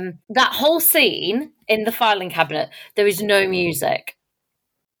 that whole scene in the filing cabinet, there is no music.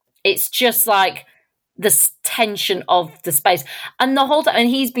 It's just like the tension of the space. And the whole time, and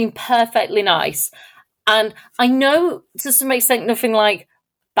he's been perfectly nice. And I know to some extent nothing like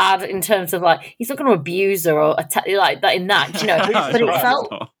bad in terms of like, he's not going to abuse her or like that in that, you know, but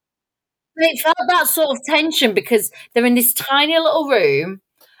it felt that sort of tension because they're in this tiny little room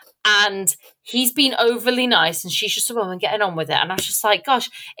and he's been overly nice and she's just a woman getting on with it. And I was just like, gosh,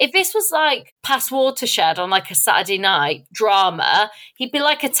 if this was like past Watershed on like a Saturday night drama, he'd be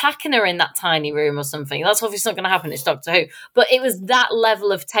like attacking her in that tiny room or something. That's obviously not going to happen. It's Doctor Who. But it was that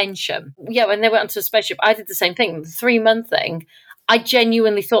level of tension. Yeah, when they went onto a spaceship, I did the same thing. The 3-month thing, I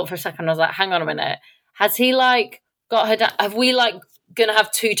genuinely thought for a second, I was like, hang on a minute. Has he like got her down? Have we like going to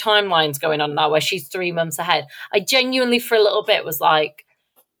have 2 timelines going on now where she's 3 months ahead? I genuinely for a little bit was like,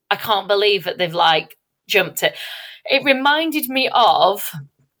 I can't believe that they've like jumped it. It reminded me of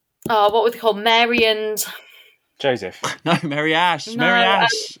what would they call Mary and Joseph? No, Mary Ash. Mary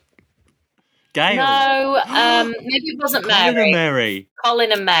Ash. Gail. No, maybe it wasn't Mary.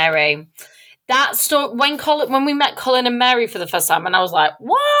 Colin and Mary. That story when we met Colin and Mary for the first time, and I was like,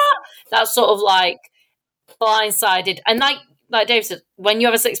 what? That's sort of like blindsided. And like Dave said, when you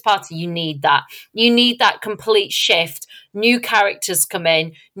have a 6-parter, you need that. You need that complete shift. New characters come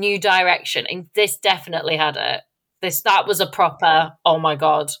in, new direction. And this definitely had it. That was a proper, oh my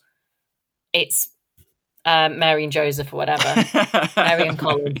God, it's Mary and Joseph or whatever. Mary and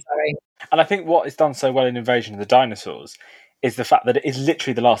Colin, sorry. And I think what is done so well in Invasion of the Dinosaurs is the fact that it is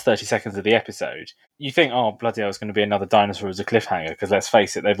literally the last 30 seconds of the episode. You think, oh, bloody hell, it's going to be another dinosaur as a cliffhanger, because let's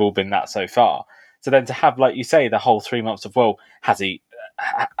face it, they've all been that so far. So then to have, like you say, the whole 3 months of, well, has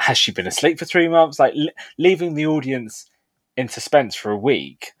she been asleep for 3 months? Like leaving the audience in suspense for a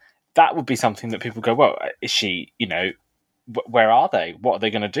week, that would be something that people go, well, is she, you know, where are they? What are they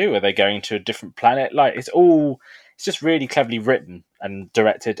going to do? Are they going to a different planet? Like it's just really cleverly written and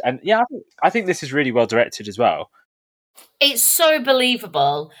directed. And yeah, I think this is really well directed as well. It's so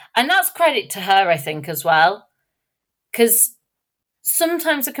believable. And that's credit to her, I think, as well. Because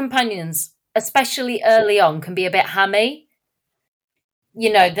sometimes the companions, especially early on, can be a bit hammy.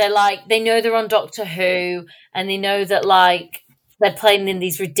 You know, they know they're on Doctor Who and they know that like they're playing in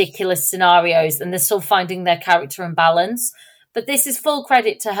these ridiculous scenarios and they're still finding their character and balance. But this is full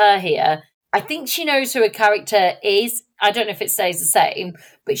credit to her here. I think she knows who her character is. I don't know if it stays the same,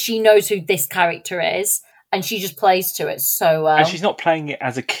 but she knows who this character is and she just plays to it so well. And she's not playing it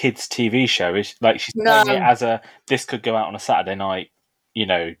as a kids' TV show. She's playing it as this could go out on a Saturday night, you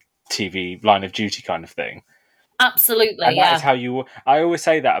know, TV line of duty kind of thing. Absolutely, and that is how I always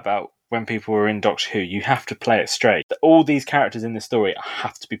say that about when people are in Doctor Who, you have to play it straight. All these characters in the story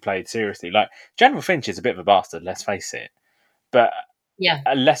have to be played seriously. Like, General Finch is a bit of a bastard, let's face it. But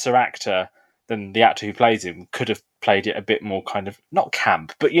a lesser actor than the actor who plays him could have played it a bit more kind of, not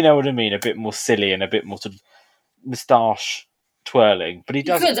camp, but you know what I mean, a bit more silly and a bit more sort of moustache twirling. But he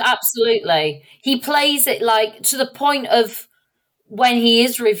does. He could, absolutely. He plays it like to the point of when he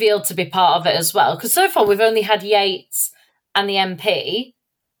is revealed to be part of it as well. Because so far we've only had Yates and the MP.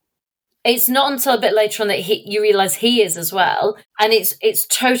 It's not until a bit later on that you realise he is as well. And it's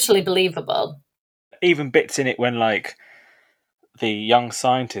totally believable. Even bits in it when like the young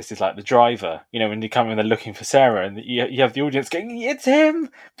scientist is like the driver, you know, when they come in, they're looking for Sarah and you have the audience going, it's him.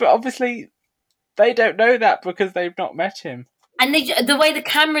 But obviously they don't know that because they've not met him. And the way the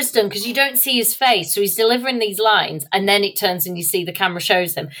camera's done, because you don't see his face, so he's delivering these lines, and then it turns and you see the camera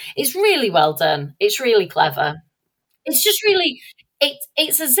shows him. It's really well done. It's really clever. It's just really,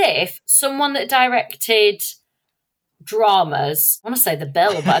 it's as if someone that directed dramas, I want to say The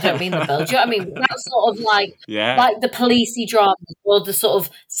Bill, but I don't mean The Bill. Do you know what I mean? That sort of like the policey dramas or the sort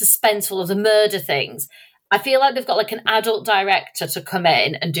of suspenseful of the murder things. I feel like they've got like an adult director to come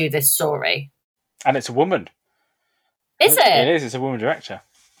in and do this story. And it's a woman. Is it? It is. It's a woman director.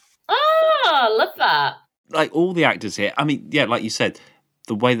 Oh, I love that. Like all the actors here, I mean, yeah, like you said,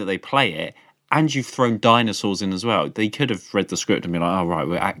 the way that they play it, and you've thrown dinosaurs in as well. They could have read the script and been like, oh, right,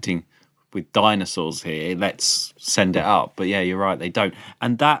 we're acting with dinosaurs here. Let's send it up. But yeah, you're right, they don't.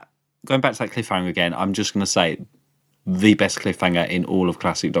 And that, going back to that cliffhanger again, I'm just going to say the best cliffhanger in all of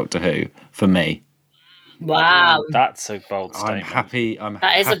classic Doctor Who for me. Wow. That's a bold statement. I'm happy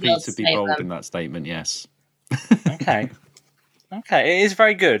to be bold in that statement, yes. Okay, it is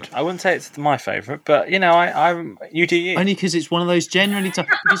very good. I wouldn't say it's my favourite, but you know, you do you. Only because it's one of those generally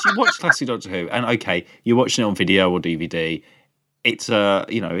because you watch classic Doctor Who, and okay, you're watching it on video or DVD. It's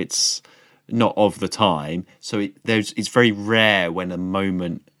not of the time. So it's very rare when a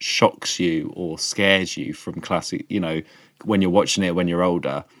moment shocks you or scares you from classic, when you're watching it when you're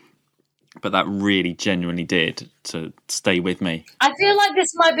older. But that really genuinely did to stay with me. I feel like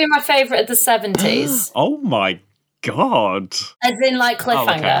this might be my favourite of the 70s. Oh my God. As in, like, cliffhanger.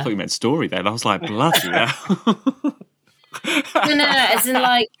 Oh, okay. I thought you meant story then. I was like, bloody hell. No. As in,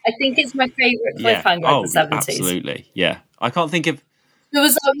 like, I think it's my favourite cliffhanger of the 70s. Absolutely. Yeah. I can't think of... There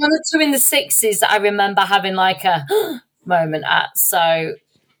was like 1 or 2 in the 60s that I remember having like a moment at. So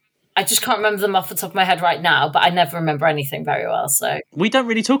I just can't remember them off the top of my head right now, but I never remember anything very well. So we don't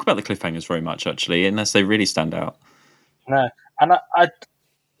really talk about the cliffhangers very much, actually, unless they really stand out. No, and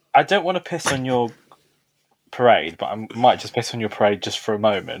I don't want to piss on your parade, but I might just piss on your parade just for a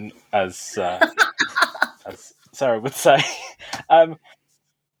moment, as Sarah would say.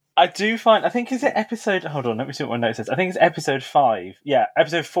 I think is it episode... Hold on, let me see what my note says. I think it's episode 5. Yeah,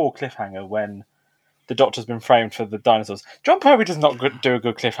 episode 4 cliffhanger when the Doctor's been framed for the dinosaurs. John Pertwee does not do a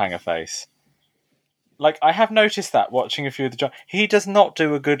good cliffhanger face. Like, I have noticed that watching a few of the John... He does not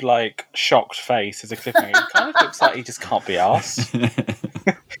do a good, like, shocked face as a cliffhanger. He kind of looks like he just can't be arsed.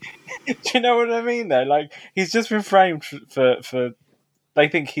 Do you know what I mean, though? Like, he's just been framed for they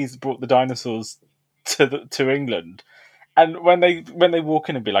think he's brought the dinosaurs to England. And when they walk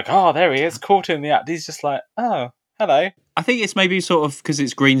in and be like, oh, there he is, caught in the act, he's just like, oh, hello. I think it's maybe sort of because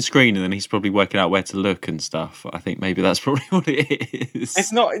it's green screen and then he's probably working out where to look and stuff. I think maybe that's probably what it is.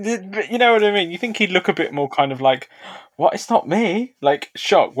 It's not, you know what I mean? You think he'd look a bit more kind of like, what, it's not me? Like,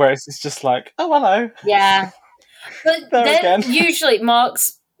 shocked, whereas it's just like, oh, hello. Yeah. But then usually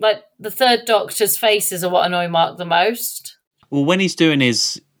Mark's, like, the third Doctor's faces are what annoy Mark the most. Well, when he's doing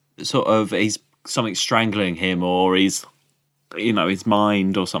his sort of, he's something strangling him or he's, his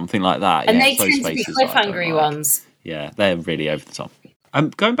mind or something like that. And they tend to be cliffhangery ones. Yeah, they're really over the top.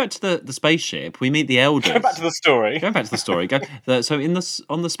 Going back to the spaceship, we meet the elders. Going back to the story. So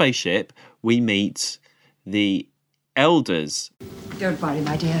on the spaceship, we meet the elders. Don't worry,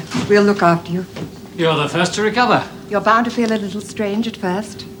 my dear. We'll look after you. You're the first to recover. You're bound to feel a little strange at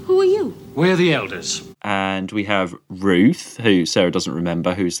first. Who are you? We're the elders. And we have Ruth, who Sarah doesn't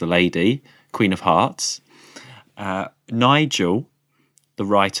remember, who's the lady, Queen of Hearts. Nigel, the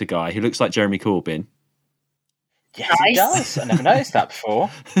writer guy, who looks like Jeremy Corbyn. Yes, nice. He does. I never noticed that before.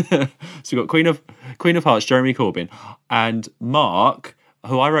 So we've got Queen of Hearts, Jeremy Corbyn, and Mark,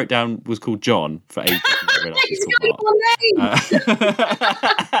 who I wrote down was called John for ages.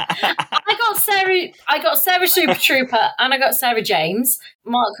 I got Sarah Super Trooper and I got Sarah James.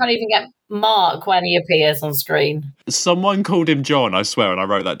 Mark can't even get Mark when he appears on screen. Someone called him John, I swear, and I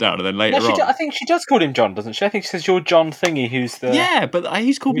wrote that down. And then later on, I think she does call him John, doesn't she? I think she says you're John Thingy, who's the... Yeah, but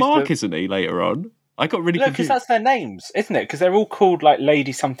he's called Mark, isn't he? Later on, I got really confused. Because that's their names, isn't it? Because they're all called like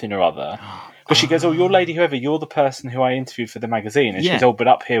Lady something or other. Because she goes, "Oh, you're Lady whoever. You're the person who I interviewed for the magazine." And she goes, "Oh, but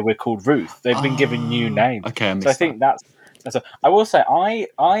up here we're called Ruth." They've been given new names. Okay, I think that's. I will say,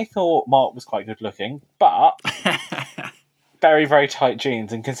 I thought Mark was quite good looking, but very, very tight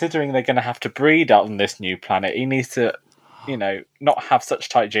jeans. And considering they're going to have to breed on this new planet, he needs to, not have such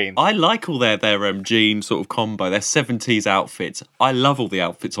tight jeans. I like all their jean sort of combo. Their 70s outfits. I love all the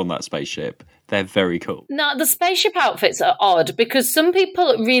outfits on that spaceship. They're very cool. Now, the spaceship outfits are odd because some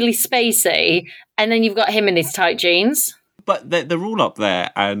people are really spacey, and then you've got him in his tight jeans. But they're all up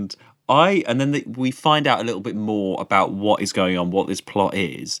there, and then we find out a little bit more about what is going on, what this plot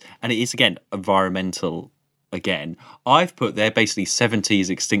is, and it is again environmental. Again, I've put they're basically 70s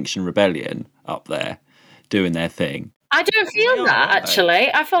Extinction Rebellion up there, doing their thing. I don't feel that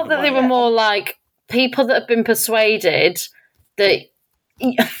actually. I felt that they were more like people that have been persuaded that.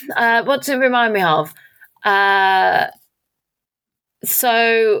 What does it remind me of?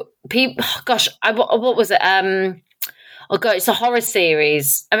 So people, what was it? It's a horror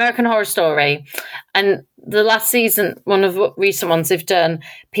series, American Horror Story, and the last season, one of the recent ones they've done,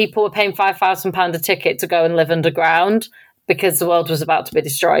 people were paying £5,000 a ticket to go and live underground because the world was about to be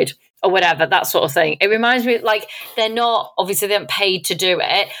destroyed or whatever, that sort of thing. It reminds me, like, they're not, obviously they aren't paid to do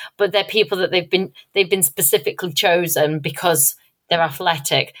it, but they're people that they've been specifically chosen because they're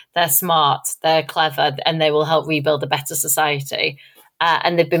athletic, they're smart, they're clever, and they will help rebuild a better society.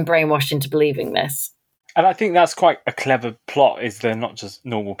 And they've been brainwashed into believing this. And I think that's quite a clever plot, is they're not just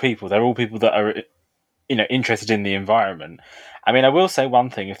normal people. They're all people that are, interested in the environment. I mean, I will say one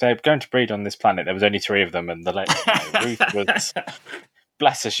thing. If they're going to breed on this planet, there was only 3 of them, and Ruth was...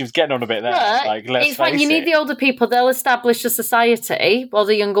 Bless her, she was getting on a bit there. But it's fine. You need the older people. They'll establish a society while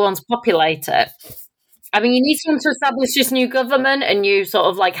the younger ones populate it. I mean, you need someone to establish this new government, a new sort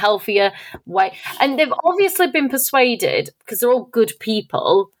of like healthier way. And they've obviously been persuaded, because they're all good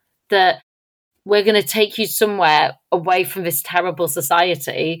people, that we're going to take you somewhere away from this terrible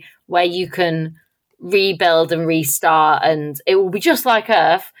society where you can rebuild and restart, and it will be just like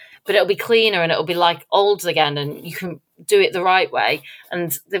Earth, but it'll be cleaner and it'll be like old again, and you can do it the right way.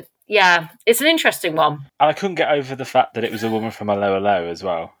 And it's an interesting one. And I couldn't get over the fact that it was a woman from a lower low as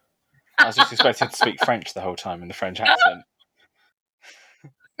well. I was just expecting to speak French the whole time in the French accent.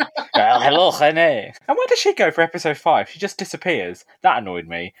 Hello, René. And where does she go for episode 5? She just disappears. That annoyed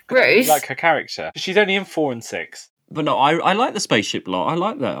me. Bruce? Like her character. She's only in 4 and 6. But no, I like the spaceship lot. I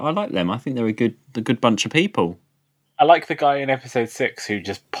like that. I like them. I think they're a good bunch of people. I like the guy in episode 6 who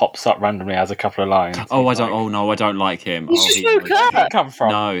just pops up randomly, has a couple of lines. Oh, I don't like him. He's just woke Where'd he up. come from?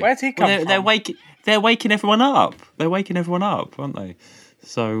 No. Where's he come from? They're waking everyone up. They're waking everyone up, aren't they?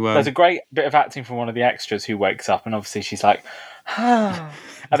 So there's a great bit of acting from one of the extras who wakes up, and obviously she's like, ah.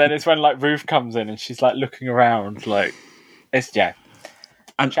 And then it's when like Ruth comes in and she's like looking around, like it's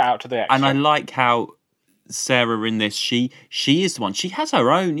And shout out to the extra. And I like how Sarah in this, she is the one. She has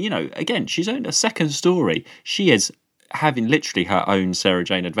her own, again, she's owned a second story. She is having literally her own Sarah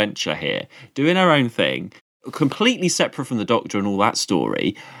Jane adventure here, doing her own thing, completely separate from the Doctor and all that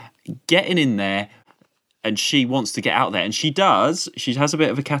story, getting in there. And she wants to get out there. And she does. She has a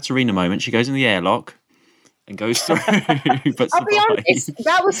bit of a Katarina moment. She goes in the airlock and goes through. But I'll be honest,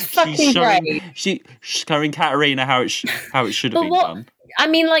 that was fucking great. She's showing Katarina how it should have been done. I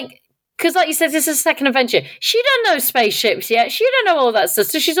mean, like, because like you said, this is a second adventure. She don't know spaceships yet. She don't know all that stuff.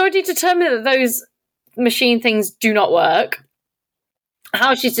 So she's already determined that those machine things do not work.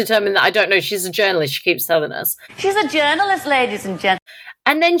 How she's determined that, I don't know. She's a journalist. She keeps telling us. She's a journalist, ladies and gentlemen.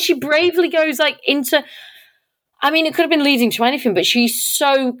 And then she bravely goes like into... I mean, it could have been leading to anything, but she's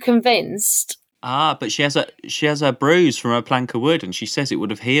so convinced. But she has a bruise from her plank of wood, and she says it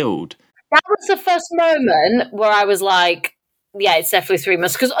would have healed. That was the first moment where I was like, yeah, it's definitely 3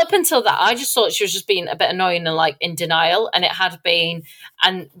 months. Because up until that, I just thought she was just being a bit annoying and like in denial, and it had been,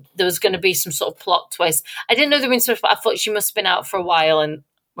 and there was going to be some sort of plot twist. I didn't know there was stuff, but I thought she must have been out for a while, and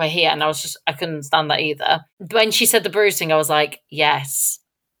we're here, and I couldn't stand that either. When she said the bruising, I was like, yes,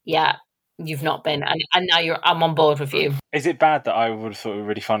 yeah. You've not been, and now I'm on board with you. Is it bad that I would have thought it would be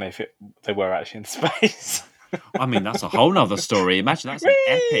really funny if they were actually in space? I mean, that's a whole nother story. Imagine that's an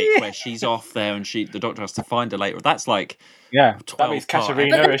epic where she's off there and the Doctor has to find her later. That's like that means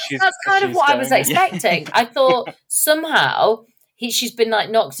Katarina. That's kind of what I was expecting. I thought somehow she's been like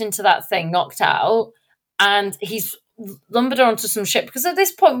knocked out, and he's lumbered her onto some ship, because at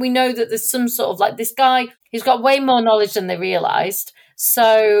this point we know that there's some sort of like this guy who's got way more knowledge than they realised.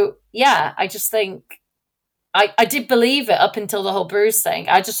 So, yeah, I just think I did believe it up until the whole Bruce thing.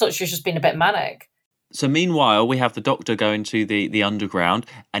 I just thought she was just being a bit manic. So meanwhile, we have the Doctor going to the underground,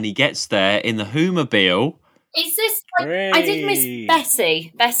 and he gets there in the Whomobile. Is this like, I did miss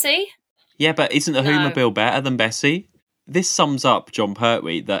Bessie. Bessie? Yeah, but isn't the Whomobile better than Bessie? This sums up John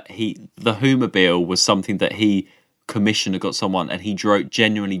Pertwee that the Whomobile was something that he commissioned or got someone, and he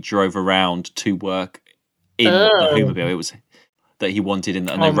genuinely drove around to work in the Whomobile. It was that he wanted in,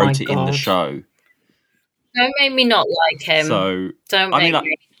 and they wrote it in the show. Don't make me not like him. So don't make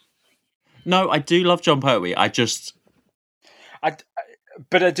me. No, I do love John Pertwee. But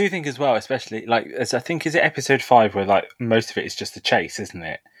I do think as well, especially like as I think is it episode 5 where like most of it is just a chase, isn't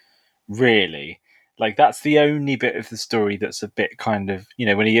it? Really, like that's the only bit of the story that's a bit kind of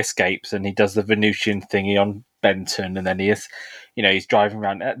when he escapes and he does the Venusian thingy on Benton, and then he's driving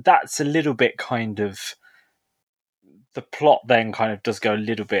around. That's a little bit kind of. The plot then kind of does go a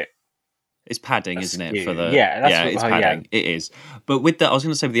little bit. It's padding, isn't it? For it's padding. Yeah. It is. But with that, I was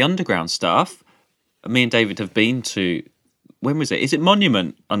going to say with the underground stuff. Me and David have been to. When was it? Is it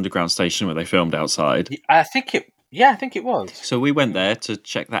Monument Underground Station where they filmed outside? I think it. Yeah, I think it was. So we went there to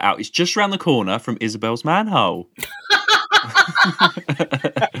check that out. It's just around the corner from Isabel's manhole.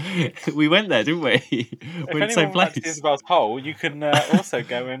 We went there, didn't we? We're in the same place. If Isabel's hole, you can also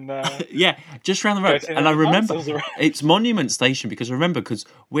go and... yeah, just around the road. And I remember, it's Monument Station, because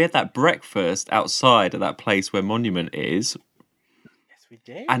we had that breakfast outside at that place where Monument is. Yes, we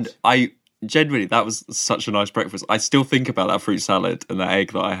did. And genuinely, that was such a nice breakfast. I still think about that fruit salad and that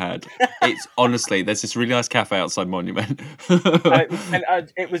egg that I had. It's honestly, there's this really nice cafe outside Monument.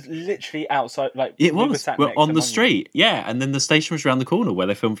 It was literally outside, like it was. We're on the street, yeah. And then the station was around the corner where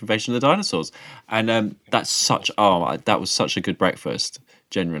they filmed Invasion of the Dinosaurs, and that was such a good breakfast.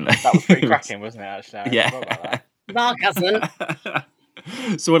 Genuinely, that was pretty cracking, wasn't it? Actually, yeah. Mark hasn't.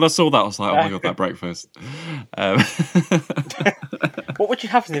 So when I saw that, I was like, "Oh my god, that breakfast!" What would you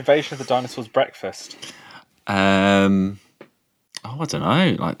have for the Invasion of the Dinosaurs breakfast? I don't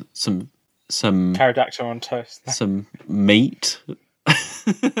know, like some pterodactyl on toast, some meat.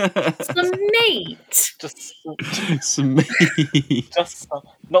 Some meat. Just Some meat.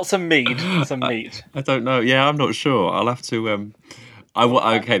 not some mead, some meat. I don't know. Yeah, I'm not sure. I'll have to.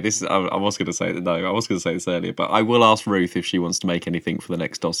 Okay, this is. I was going to say that. No, I was going to say this earlier, but I will ask Ruth if she wants to make anything for the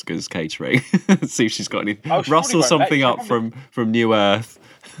next Oscars catering. See if she's got any. Oh, she Rustle probably won't something let you. up from New Earth.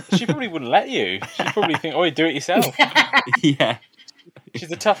 She probably wouldn't let you. She'd probably think, "Oh, you do it yourself." Yeah.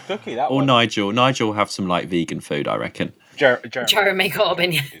 She's a tough cookie. That Or one. Nigel. Nigel will have some like vegan food, I reckon. Jeremy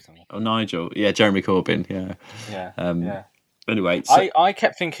Corbyn. Yeah. Oh, Nigel. Yeah, Jeremy Corbyn. Yeah. Yeah. Anyway, so... I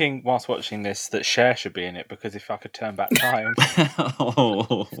kept thinking whilst watching this that Cher should be in it because if I could turn back time.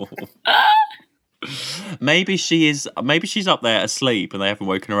 Oh. Maybe she is. Maybe she's up there asleep and they haven't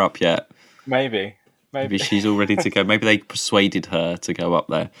woken her up yet. Maybe she's all ready to go. Maybe they persuaded her to go up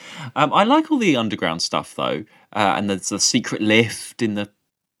there. I like all the underground stuff though, and there's the secret lift in the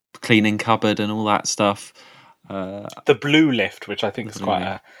cleaning cupboard and all that stuff. The blue lift, which I think is quite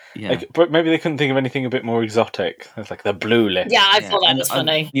a... Yeah. But maybe they couldn't think of anything a bit more exotic. It's like the blue lift. Yeah, I thought that was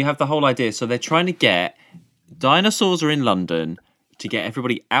funny. You have the whole idea. So they're trying to get... Dinosaurs are in London to get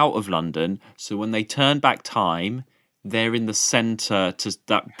everybody out of London. So when they turn back time, they're in the centre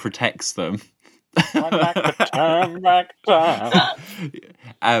that protects them. Turn back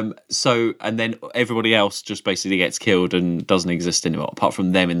time. So, and then everybody else just basically gets killed and doesn't exist anymore, apart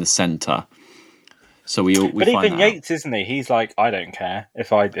from them in the centre. So we But find even that out. Yates, isn't he? He's like, I don't care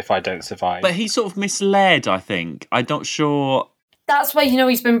if I don't survive. But he's sort of misled, I think. I'm not sure. That's where, you know,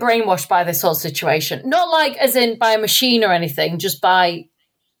 he's been brainwashed by this whole situation. Not like as in by a machine or anything, just by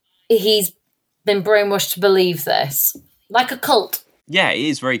he's been brainwashed to believe this. Like a cult. Yeah, it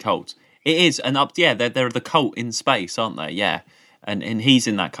is very cult. It is. And they're the cult in space, aren't they? Yeah. And he's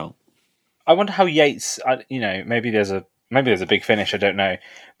in that cult. I wonder how Yates, maybe there's a big finish, I don't know,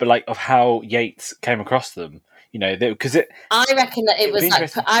 but like of how Yates came across them, because I reckon that it was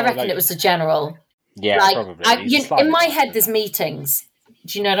it was the general. Yeah, like, probably. In my head, there's meetings.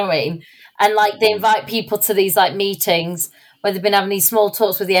 Do you know what I mean? And like they invite people to these like meetings where they've been having these small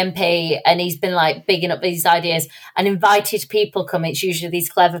talks with the MP, and he's been like bigging up these ideas and invited people come. It's usually these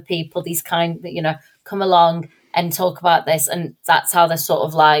clever people, these kind that come along and talk about this, and that's how they're sort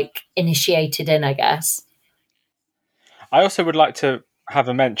of like initiated in, I guess. I also would like to have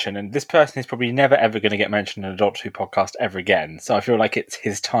a mention, and this person is probably never ever going to get mentioned in a Doctor Who podcast ever again, so I feel like it's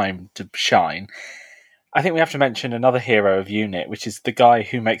his time to shine. I think we have to mention another hero of UNIT, which is the guy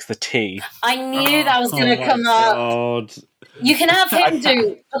who makes the tea. I knew that was going to come up. You can have him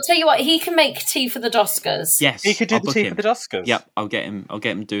do. I'll tell you what, he can make tea for the Doskers. Yes, he could do the tea for the Doskers. Yep, I'll get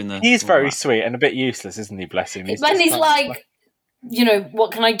him doing the. He's very sweet and a bit useless, isn't he? Bless him. When he's like,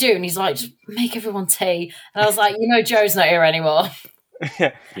 what can I do? And he's like, just make everyone tea. And I was like, Joe's not here anymore.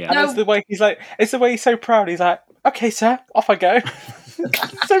 Yeah. And it's the way it's the way he's so proud. He's like, okay, sir, off I go.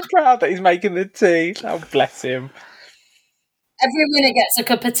 So proud that he's making the tea. Oh, bless him. Every winner gets a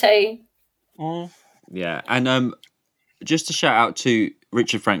cup of tea. Yeah, and just a shout out to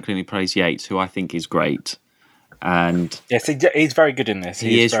Richard Franklin, who plays Yates, who I think is great. And yes, he's very good in this.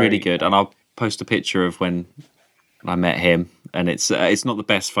 He is really good. And I'll post a picture of when I met him, and it's not the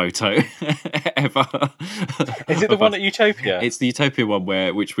best photo ever. Is it the one at Utopia? It's the Utopia one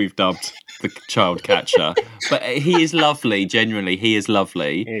which we've dubbed the child catcher. But he is lovely. Genuinely, he is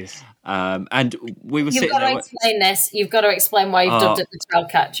lovely. He is. And we were You've sitting got there. to explain this. You've got to explain why you've dubbed it the child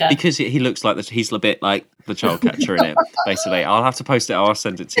catcher. Because he looks like he's a bit like the child catcher in it. Basically, I'll have to post it. I'll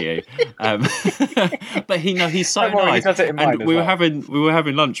send it to you. But he's so nice. He does it in and we were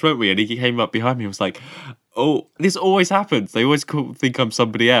having lunch, weren't we? And he came up behind me and was like, "Oh, this always happens. They always think I'm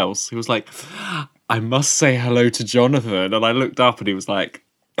somebody else." He was like, "I must say hello to Jonathan." And I looked up and he was like,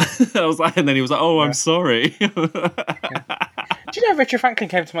 and then he was like, "Oh, I'm sorry." Do you know Richard Franklin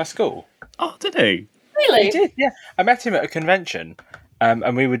came to my school? Oh, did he? Really? He did, yeah. I met him at a convention,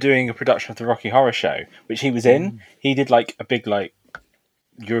 and we were doing a production of the Rocky Horror Show, which he was in. He did like a big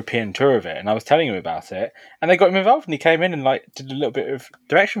European tour of it, and I was telling him about it, and they got him involved, and he came in and did a little bit of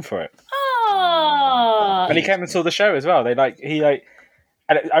direction for it. Oh. And he came and saw the show as well. And I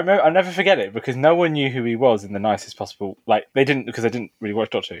remember, I'll never forget it because no one knew who he was in the nicest possible. They didn't, because they didn't really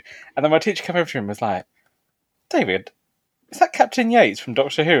watch Doctor Who. And then my teacher came over to him and was like, "David, is that Captain Yates from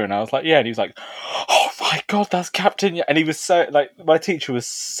Doctor Who?" And I was like, "Yeah." And he was like, "Oh my God, that's Captain Yates." And he was so, my teacher was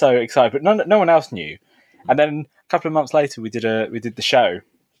so excited, but no one else knew. And then a couple of months later, we did the show,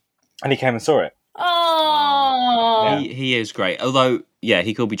 and he came and saw it. Oh. Yeah. He is great. Although, yeah,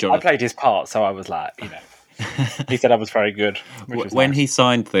 he could be Jonathan. I played his part, so I was like, he said I was very good. When he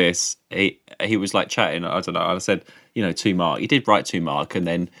signed this, he was chatting. I don't know. I said, to Mark. He did write to Mark, and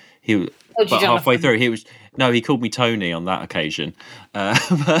then Told you, but halfway Jonathan. through, he called me Tony on that occasion. But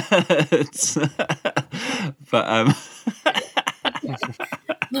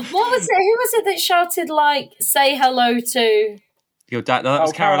What was it? Who was it that shouted like "Say hello to"? your dad? No, that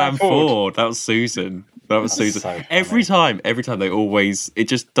was Carol Ann Ford. That was Susan. Susan. so every time they always, it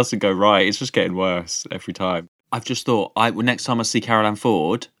just doesn't go right. It's just getting worse every time. I've just thought, next time I see Carol Ann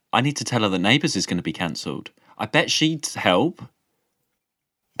Ford, I need to tell her that Neighbours is going to be cancelled. I bet she'd help.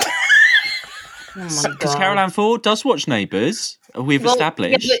 Oh my Because god! Carol Ann Ford does watch Neighbours. We've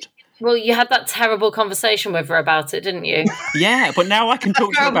established. Yeah, well, you had that terrible conversation with her about it, didn't you? Yeah, but now I can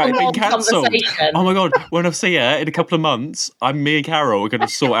talk to her about it being Terrible cancelled. conversation. Oh my god, when I see her in a couple of months, me and Carol are going to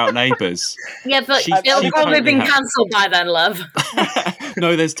sort out Neighbours. Yeah, but She it'll probably totally been has. cancelled by then, love.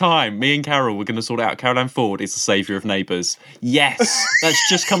 No, there's time. Me and Carol, we're going to sort it out. Carol Ann Ford is the saviour of Neighbours. Yes, that's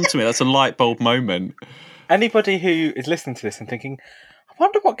just come to me. That's a light bulb moment. Anybody who is listening to this and thinking, I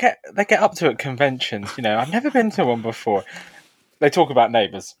wonder what they get up to at conventions. I've never been to one before. They talk about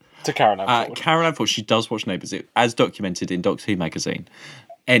Neighbours to Carol Ann Ford. Carol Ann Ford, she does watch Neighbours, as documented in Doctor Who magazine.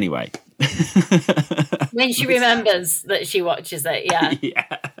 Anyway. When she remembers that she watches it, yeah.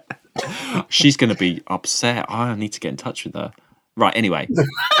 Yeah. She's going to be upset. I need to get in touch with her. Right, anyway.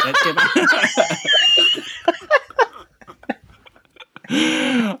 Let's get back.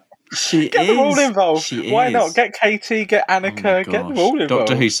 Get them all involved. Why not? Get Katie, get Oh Annika, get them all involved.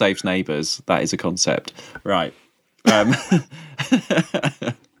 Doctor Who saves Neighbours. That is a concept. Right.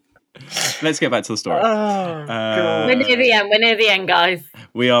 Let's get back to the story. Oh, God. We're near the end, guys.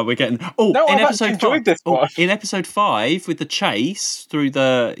 We're getting. Oh, No, in I've episode actually enjoyed 5. this one. In episode 5, with the chase through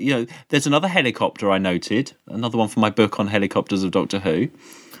the, there's another helicopter I noted. Another one for my book on helicopters of Doctor Who.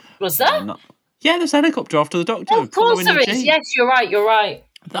 Was that? Yeah, there's a helicopter after the Doctor. Oh, of course following there the is. Jeep. Yes, you're right.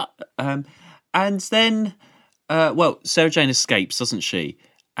 And then, Sarah Jane escapes, doesn't she?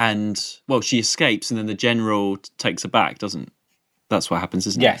 And she escapes, and then the general takes her back, doesn't? That's what happens,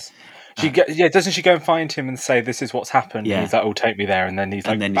 isn't it? Yes. Doesn't she go and find him and say, this is what's happened? Yeah. And he's like, oh, take me there. And then he's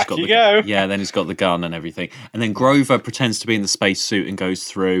like, And then back he's got you the go. Yeah, then he's got the gun and everything. And then Grover pretends to be in the spacesuit and goes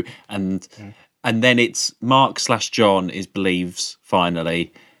through, and then it's Mark/John believes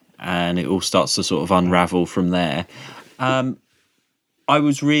finally, and it all starts to sort of unravel from there. I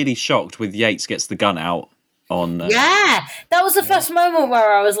was really shocked with Yates gets the gun out on. Yeah, that was the first moment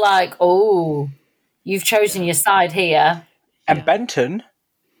where I was like, "Oh, you've chosen your side here." And Benton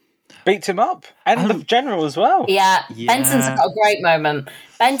beats him up. And the general as well. Yeah, Benton's got a great moment.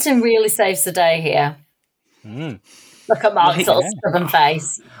 Benton really saves the day here. Look at Mark's little stubborn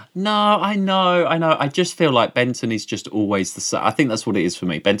face. No, I know. I just feel like Benton is just always the same. I think that's what it is for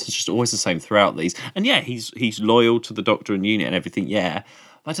me. Benton's just always the same throughout these. And yeah, he's loyal to the Doctor and Unit and everything, yeah.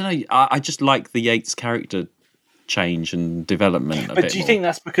 I don't know. I just like the Yates character change and development a bit But do you more. think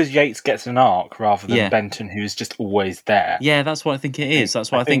that's because Yates gets an arc rather than Yeah. Benton, who's just always there? Yeah, that's what I think it is.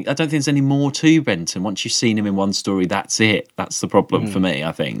 That's why I don't think there's any more to Benton. Once you've seen him in one story, that's it. That's the problem for me,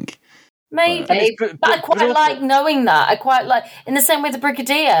 I think. Maybe, but I quite like knowing that. I quite like, in the same way the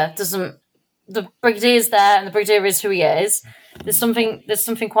Brigadier doesn't. The Brigadier's there, and the Brigadier is who he is. There's something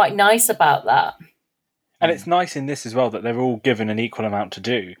quite nice about that. And it's nice in this as well that they're all given an equal amount to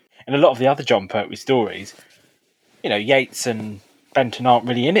do. In a lot of the other John Pertwee stories, Yates and Benton aren't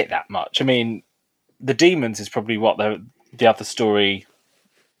really in it that much. I mean, the Demons is probably what the other story.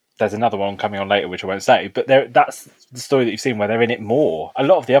 There's another one coming on later, which I won't say, but that's the story that you've seen where they're in it more. A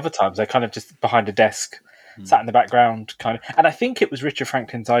lot of the other times, they're kind of just behind a desk, sat in the background, kind of. And I think it was Richard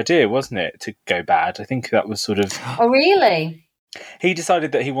Franklin's idea, wasn't it, to go bad? I think that was sort of. Oh, really? He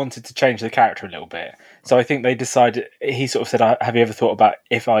decided that he wanted to change the character a little bit. So I think he sort of said, have you ever thought about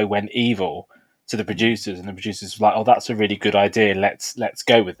if I went evil, to the producers? And the producers were like, oh, that's a really good idea. Let's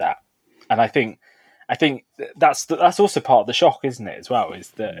go with that. And I think that's also part of the shock, isn't it, as well,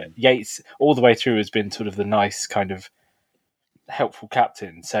 is that Yates all the way through has been sort of the nice kind of helpful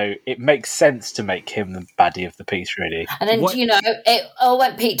captain. So it makes sense to make him the baddie of the piece, really. And then, it all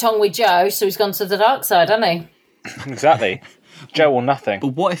went Pete Tong with Joe, so he's gone to the dark side, hasn't he? Exactly. Joe or nothing.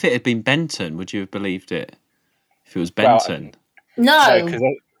 But what if it had been Benton? Would you have believed it? If it was Benton? No.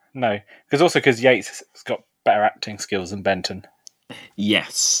 Because Yates has got better acting skills than Benton.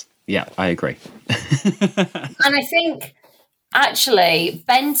 Yes. Yeah, I agree. And I think, actually,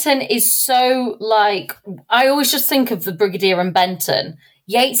 Benton is so, I always just think of the Brigadier and Benton.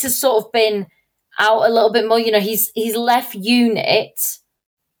 Yates has sort of been out a little bit more. He's left Unit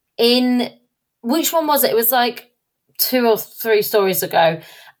in... Which one was it? It was 2 or 3 stories ago.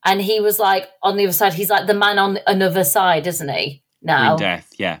 And he was on the other side. He's the man on another side, isn't he? Now. Green Death,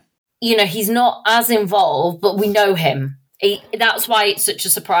 yeah. He's not as involved, but we know him That's why it's such a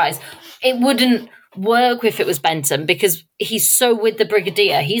surprise. It wouldn't work if it was Benton because he's so with the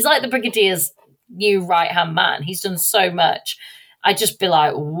Brigadier. He's like the Brigadier's new right-hand man. He's done so much. I'd just be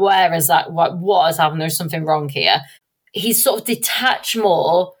like, where is that? What has happened? There's something wrong here. He's sort of detached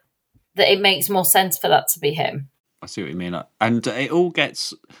more, that it makes more sense for that to be him. I see what you mean. And it all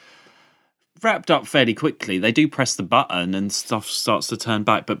gets wrapped up fairly quickly. They do press the button and stuff starts to turn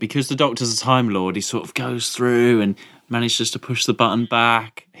back. But because the Doctor's a Time Lord, he sort of goes through and manages to push the button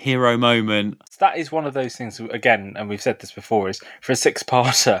back. Hero moment. That is one of those things, again, and we've said this before, is for a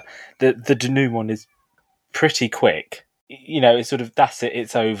six-parter, the denouement is pretty quick. You know, it's sort of, that's it,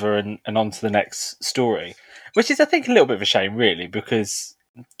 it's over and on to the next story. Which is, I think, a little bit of a shame, really, because,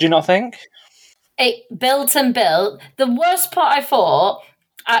 do you not think? It built and built. The worst part I thought,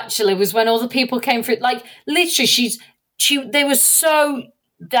 actually, was when all the people came through. Like, literally, they were so,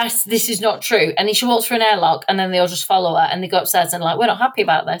 this is not true. And then she walks through an airlock, and then they all just follow her, and they go upstairs and like, we're not happy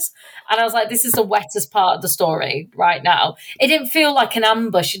about this. And I was like, this is the wettest part of the story right now. It didn't feel like an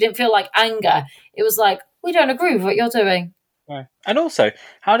ambush. It didn't feel like anger. It was like, we don't agree with what you're doing. Right. And also,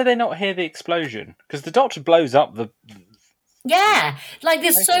 how do they not hear the explosion? Because the Doctor blows up the... Yeah, like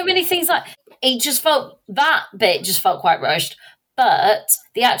there's so many things like it just felt, that bit just felt quite rushed, but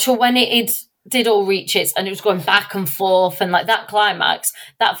the actual, when it did all reach its and it was going back and forth and like that climax,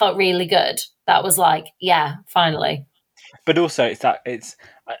 that felt really good. That was like, yeah, finally. But also it's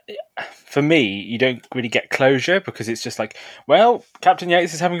for me, you don't really get closure because it's just like, well, Captain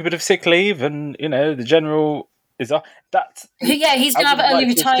Yates is having a bit of sick leave and, you know, the General is off. Yeah, he's going to have early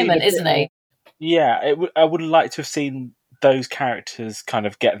retirement, isn't he? Yeah, I would like to have seen those characters kind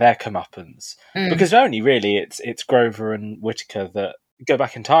of get their comeuppance because only really it's Grover and Whittaker that go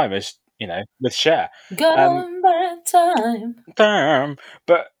back in time, as you know, with Cher. Going back time. Damn.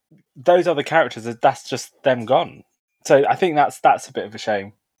 But those other characters, that's just them gone. So I think that's a bit of a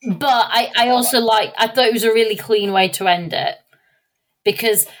shame. But I also I thought it was a really clean way to end it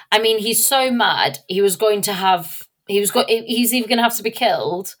because I mean he's so mad he's either going to have to be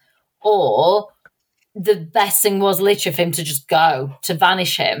killed or the best thing was literally for him to just go, to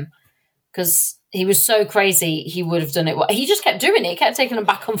vanish him, because he was so crazy he would have done it. He just kept doing it. He kept taking them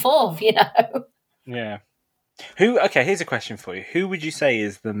back and forth, you know? Yeah. Okay, here's a question for you. Who would you say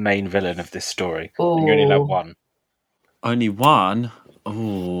is the main villain of this story? Ooh. And you only have one. Only one?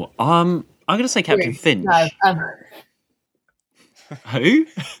 Oh, I'm going to say Captain Finch. No, Who?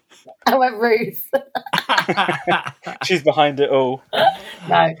 I went Ruth. She's behind it all.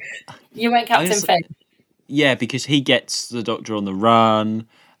 No, you went Captain Finch. Yeah, because he gets the Doctor on the run,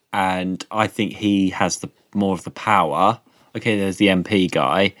 and I think he has more of the power. Okay, there's the MP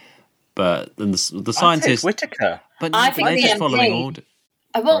guy, but then the scientist Whittaker. But I think they're the just MP. following order.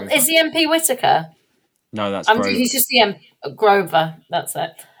 Well, is the MP Whittaker? No, that's Grover. He's just the Grover. That's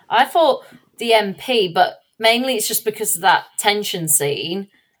it. I thought the MP, but mainly it's just because of that tension scene,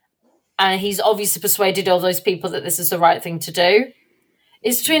 and he's obviously persuaded all those people that this is the right thing to do.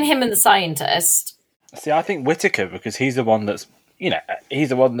 It's between him and the scientist. See, I think Whittaker, because he's the one that's, you know, he's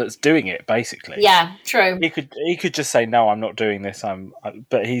the one that's doing it, basically. Yeah, true. He could just say, no, I'm not doing this.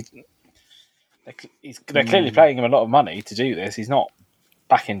 But they're clearly paying him a lot of money to do this. He's not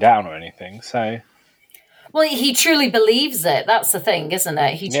backing down or anything. So, well, he truly believes it. That's the thing, isn't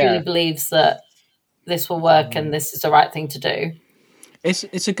it? He truly believes that this will work and this is the right thing to do.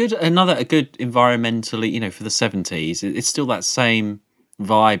 It's a good environmentally, you know, for the 70s. It's still that same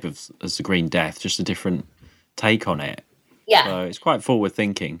vibe as the Green Death, just a different take on it. Yeah. So it's quite forward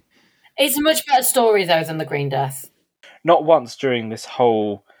thinking. It's a much better story though than the Green Death. Not once during this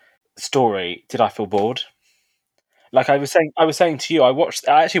whole story did I feel bored. Like I was saying to you, I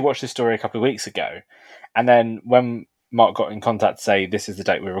actually watched this story a couple of weeks ago, and then when Mark got in contact to say this is the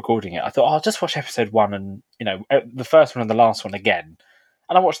date we're recording it, I thought, I'll just watch episode 1 and, you know, the first one and the last one again,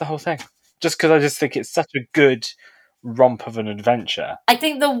 and I watched the whole thing just because I just think it's such a good romp of an adventure. I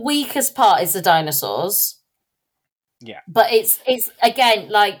think the weakest part is the dinosaurs. Yeah, but it's again,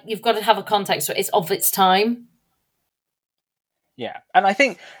 like, you've got to have a context for it. It's of its time. Yeah, and I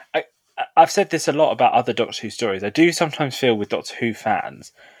think I've said this a lot about other Doctor Who stories. I do sometimes feel with Doctor Who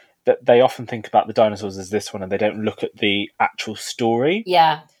fans that they often think about the dinosaurs as this one and they don't look at the actual story.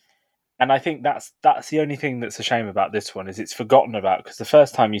 Yeah. And I think that's the only thing that's a shame about this one, is it's forgotten about, because the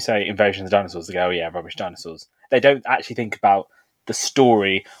first time you say Invasion of the Dinosaurs, they go, oh yeah, rubbish dinosaurs. They don't actually think about the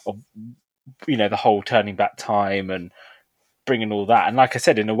story of, you know, the whole turning back time and bringing all that. And like I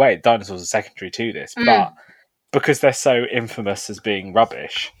said, in a way, dinosaurs are secondary to this, but because they're so infamous as being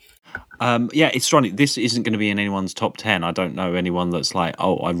rubbish. Yeah, it's funny. This isn't going to be in anyone's top 10. I don't know anyone that's like,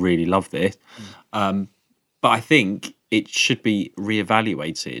 oh, I really love this. But I think it should be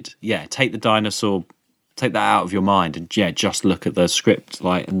reevaluated. Yeah, take that out of your mind, and just look at the script,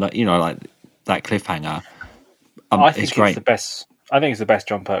 like, and that, like that cliffhanger. I think it's great. the best. I think it's the best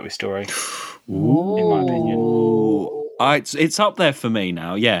John Pertwee story, in my opinion. It's up there for me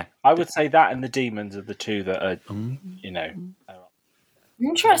now. Yeah, I would say that and The Demons are the two that are,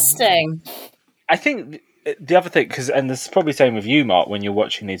 Interesting. I think the other thing, and this is probably the same with you, Mark, when you're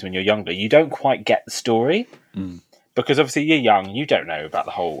watching these when you're younger, you don't quite get the story. Because obviously you're young, you don't know about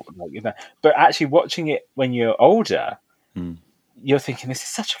the whole, but actually watching it when you're older, you're thinking, this is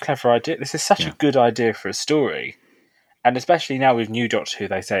such a clever idea. This is such a good idea for a story. And especially now with new Doctor Who,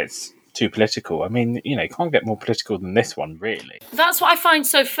 they say it's too political. I mean, you can't get more political than this one, really. That's what I find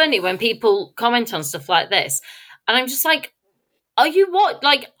so funny when people comment on stuff like this. And I'm just like, are you what?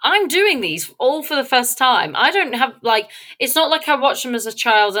 Like, I'm doing these all for the first time. I don't have, it's not like I watched them as a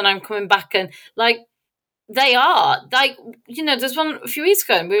child and I'm coming back and, they are. There's one a few weeks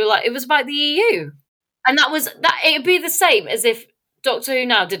ago and we were like, it was about the EU. And it would be the same as if Doctor Who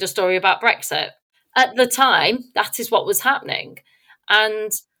now did a story about Brexit. At the time, that is what was happening.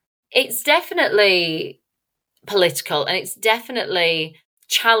 And it's definitely political and it's definitely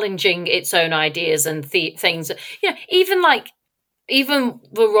challenging its own ideas and things. Even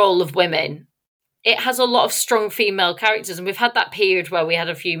the role of women, it has a lot of strong female characters. And we've had that period where we had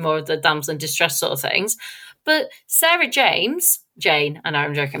a few more of the damsel in distress sort of things. But Sarah Jane, I know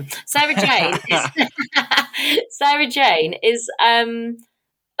I'm joking. Sarah Jane is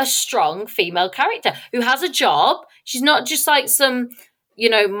a strong female character who has a job. She's not just like some,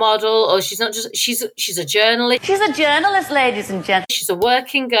 model, or she's not just, she's a journalist. She's a journalist, ladies and gentlemen. She's a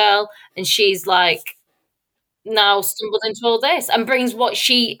working girl, and she's now stumbled into all this and brings what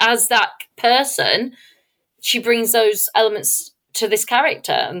she, as that person, she brings those elements to this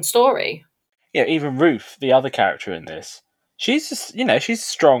character and story. Yeah, even Ruth, the other character in this, she's just, she's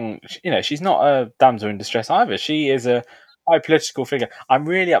strong. She's not a damsel in distress either. She is a high political figure. I'm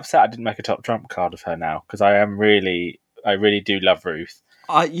really upset I didn't make a top trump card of her now, because I really do love Ruth.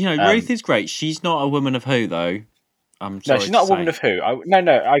 Ruth is great. She's not a woman of Who, though. No, she's not a woman of Who. No,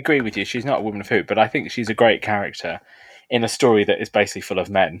 I agree with you. She's not a woman of Who, but I think she's a great character in a story that is basically full of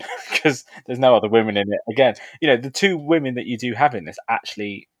men, because there's no other women in it. Again, the two women that you do have in this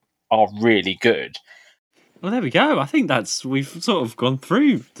actually are really good. Well, there we go. I think we've sort of gone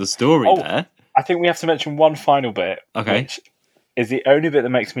through the story there. I think we have to mention one final bit. Okay. Which is the only bit that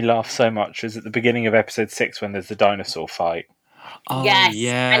makes me laugh so much, is at the beginning of episode 6 when there's the dinosaur fight. Oh, yes,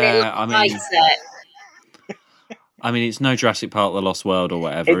 yeah. and it likes it. I mean, it's no Jurassic Park: The Lost World or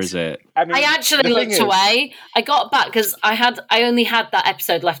whatever, is it? I actually looked away. I got back because I only had that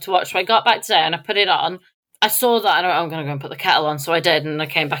episode left to watch. So I got back today and I put it on. I saw that and I'm going to go and put the kettle on. So I did, and I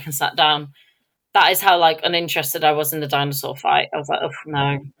came back and sat down. That is how uninterested I was in the dinosaur fight. I was like, oh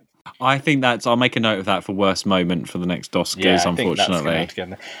no. I think I'll make a note of that for worst moment for the next Oscars. Yeah, unfortunately.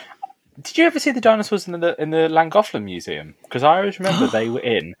 Did you ever see the dinosaurs in the Llangollen Museum? Because I always remember they were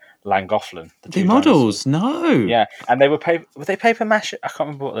in Llangollen. The models, no. Yeah, and they were paper mache? I can't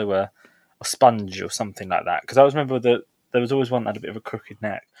remember what they were, or sponge or something like that. Because I always remember that there was always one that had a bit of a crooked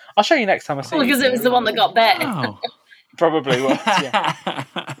neck. I'll show you next time I see it. Because it was the one that got bit. Wow. Probably was, yeah.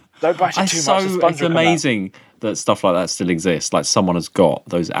 Don't bite it too much. It's amazing that stuff like that still exists. Like, someone has got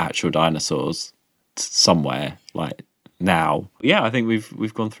those actual dinosaurs somewhere, now. Yeah, I think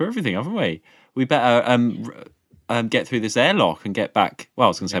we've gone through everything, haven't we? We better get through this airlock and get back. Well, I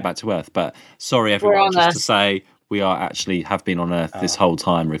was going to say back to Earth, but sorry everyone, just to say we have been on Earth this whole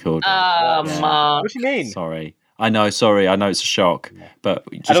time recording. Mark. What do you mean? Sorry. I know it's a shock, but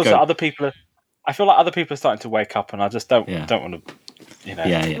and also other people I feel like other people are starting to wake up, and I just don't want to.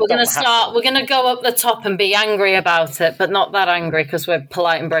 Yeah. We're going to go up the top and be angry about it, but not that angry because we're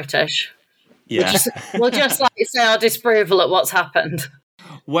polite and British. Yeah. We'll just say our disapproval at what's happened.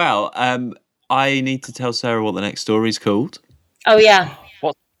 Well, I need to tell Sarah what the next story's called. Oh, yeah.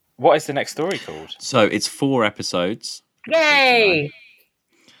 What is the next story called? So it's 4 episodes. Yay!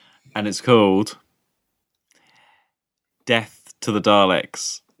 And it's called Death to the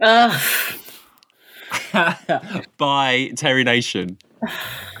Daleks. By Terry Nation.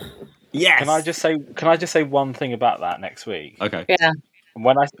 Yes. Can I just say one thing about that next week? Okay. Yeah.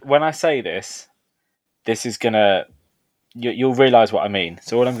 When I say this is gonna you'll realise what I mean.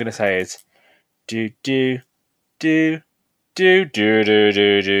 So all I'm gonna say is do. That's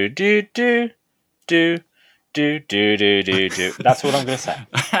what I'm gonna say.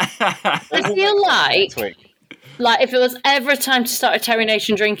 I feel like if it was ever a time to start a Terry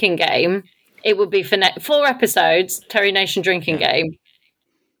Nation drinking game, it would be for 4 episodes, Terry Nation drinking game.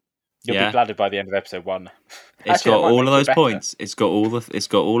 You'll be bladdered by the end of episode 1. It's Actually, that got might all make of it those better. points. It's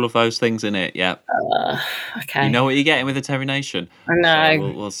got all of those things in it. Yeah. Okay. You know what you're getting with the Terry Nation. I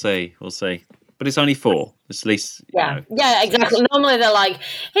know. So we'll see. But it's only 4. It's at least. Yeah, exactly. Normally they're like,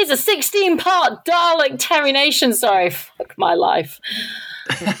 here's a 16-part Dalek Terry Nation story. Fuck my life.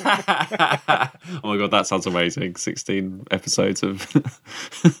 Oh my god, that sounds amazing. 16 episodes of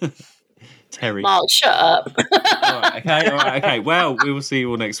Terry. Mark, shut up. All right, okay. Well, we will see you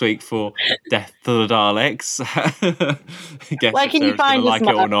all next week for Death to the Daleks. Guess Where if can you Sarah's gonna find us, like it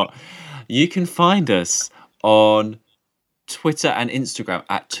or Mark? not. You can find us on Twitter and Instagram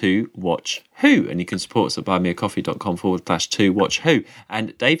at 2WatchWho, and you can support us at buymeacoffee.com/2watchwho.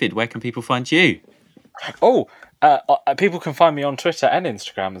 And David, where can people find you? Oh, people can find me on Twitter and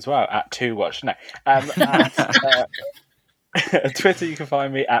Instagram as well at 2watch. No, Twitter you can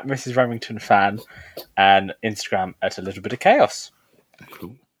find me at Mrs. Remington Fan, and Instagram at A Little Bit of Chaos.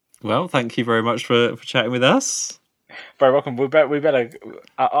 Cool. Well, thank you very much for chatting with us. Very welcome. We better.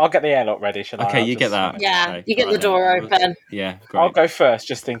 I'll get the airlock ready, shall I? Okay, I'll you get just- that. Yeah, Okay, you get the right door then. open. Yeah, great. I'll go first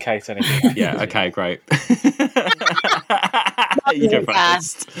just in case anything. Yeah, okay, great. You go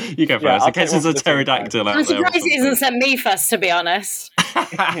first. You go Yeah, first. I'll In case take there's one a for the team, pterodactyl out I'm there. or surprised he hasn't something. sent me first, to be honest.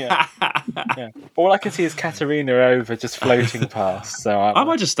 Yeah. All I can see is Katerina over just floating past. So I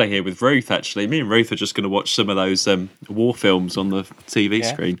might just stay here with Ruth, actually. Me and Ruth are just going to watch some of those war films on the TV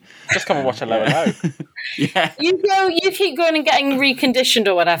Yeah. screen. just come and watch a low and low. Yeah. You keep going and getting reconditioned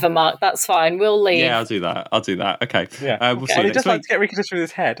or whatever, Mark. That's fine. We'll leave. Yeah, I'll do that. Okay. Yeah. We'll see Well, you he next just likes week. to get reconditioned with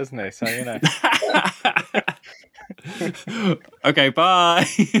his hair, doesn't he? So you know. Okay, bye.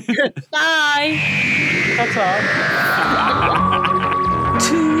 Bye. Ta-ta.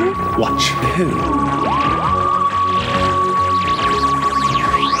 Watch Who.